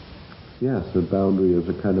 Yes, the boundary is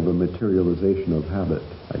a kind of a materialization of habit,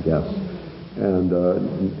 I guess. And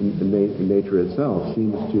nature itself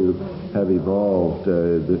seems to have evolved.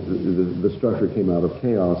 The structure came out of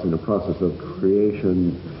chaos in a process of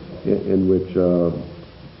creation in which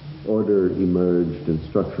order emerged and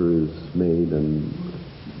structure is made and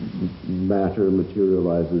matter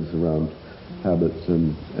materializes around habits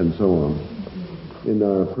and so on. In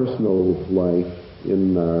our personal life,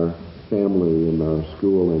 in our family, in our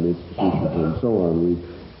school and institutions and so on, we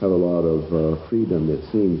have a lot of freedom, it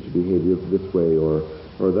seems, to behave this way or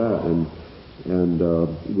that, and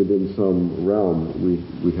within some realm we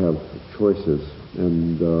have choices,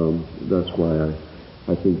 and that's why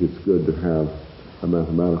I think it's good to have a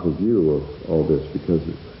mathematical view of all this, because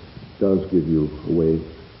it does give you a way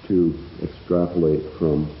to extrapolate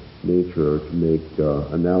from nature, to make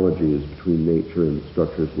analogies between nature and the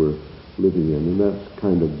structures we're living in, and that's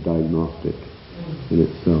kind of diagnostic in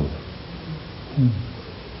itself.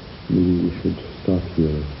 Maybe we should stop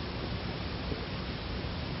here.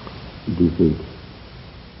 What do you think?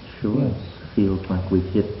 Sure. Yes. Feels like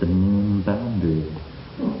we've hit the noon boundary.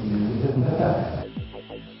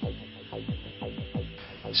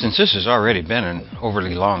 Since this has already been an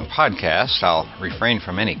overly long podcast, I'll refrain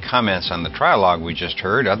from any comments on the trialogue we just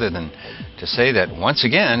heard, other than to say that once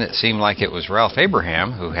again it seemed like it was Ralph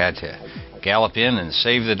Abraham who had to gallop in and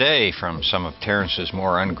save the day from some of Terence's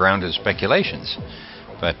more ungrounded speculations.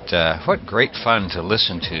 But what great fun to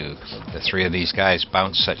listen to the three of these guys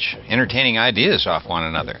bounce such entertaining ideas off one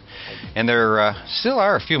another. And there still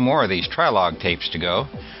are a few more of these trialogue tapes to go.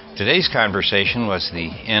 Today's conversation was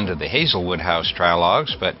the end of the Hazelwood House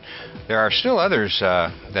trialogues, but there are still others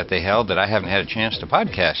that they held that I haven't had a chance to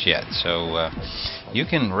podcast yet. So you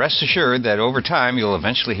can rest assured that over time you'll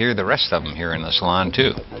eventually hear the rest of them here in the salon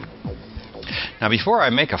too. Now, before I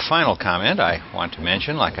make a final comment, I want to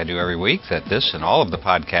mention, like I do every week, that this and all of the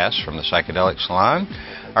podcasts from the Psychedelic Salon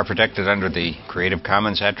are protected under the Creative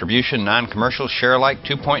Commons Attribution Non-Commercial Share-alike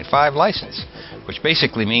 2.5 license, which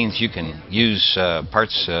basically means you can use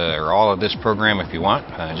parts or all of this program if you want.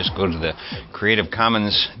 Just go to the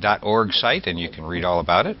creativecommons.org site and you can read all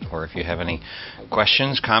about it. Or if you have any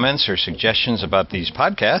questions, comments, or suggestions about these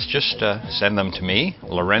podcasts, just send them to me,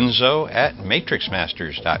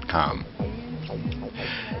 lorenzo@matrixmasters.com.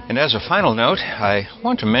 And as a final note, I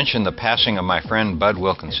want to mention the passing of my friend Bud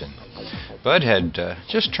Wilkinson. Bud had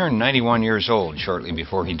just turned 91 years old shortly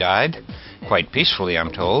before he died, quite peacefully,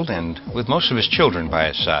 I'm told, and with most of his children by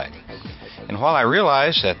his side. And while I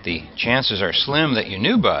realize that the chances are slim that you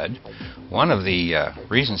knew Bud, one of the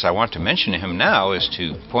reasons I want to mention him now is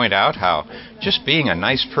to point out how just being a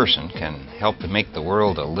nice person can help to make the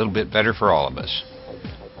world a little bit better for all of us.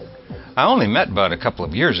 I only met Bud a couple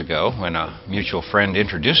of years ago when a mutual friend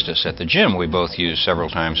introduced us at the gym we both use several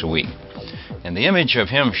times a week. And the image of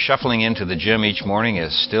him shuffling into the gym each morning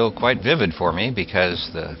is still quite vivid for me, because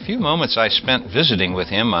the few moments I spent visiting with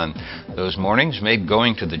him on those mornings made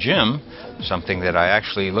going to the gym something that I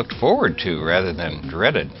actually looked forward to rather than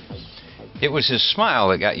dreaded. It was his smile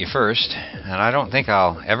that got you first, and I don't think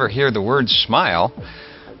I'll ever hear the word smile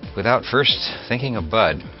without first thinking of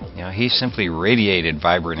Bud. You know, he simply radiated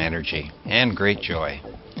vibrant energy and great joy.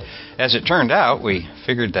 As it turned out, we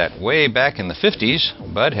figured that way back in the 50s,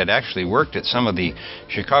 Bud had actually worked at some of the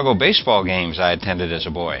Chicago baseball games I attended as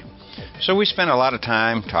a boy. So we spent a lot of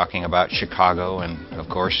time talking about Chicago and, of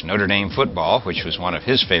course, Notre Dame football, which was one of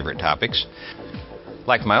his favorite topics.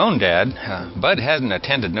 Like my own dad, Bud hadn't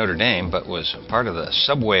attended Notre Dame, but was part of the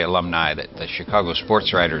Subway alumni that the Chicago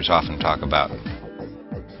sports writers often talk about.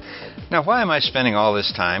 Now, why am I spending all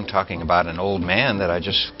this time talking about an old man that I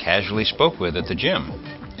just casually spoke with at the gym?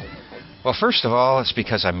 Well, first of all, it's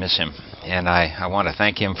because I miss him, and I want to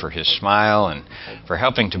thank him for his smile and for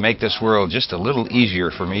helping to make this world just a little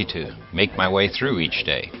easier for me to make my way through each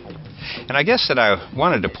day. And I guess that I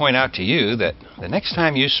wanted to point out to you that the next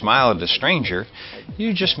time you smile at a stranger,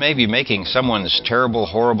 you just may be making someone's terrible,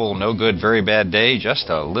 horrible, no good, very bad day just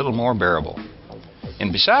a little more bearable.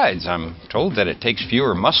 And besides, I'm told that it takes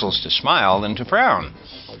fewer muscles to smile than to frown.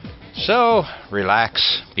 So,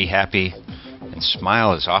 relax, be happy, and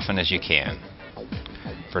smile as often as you can.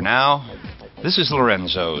 For now, this is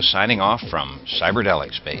Lorenzo signing off from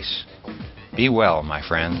Cyberdelic Space. Be well, my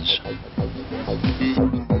friends.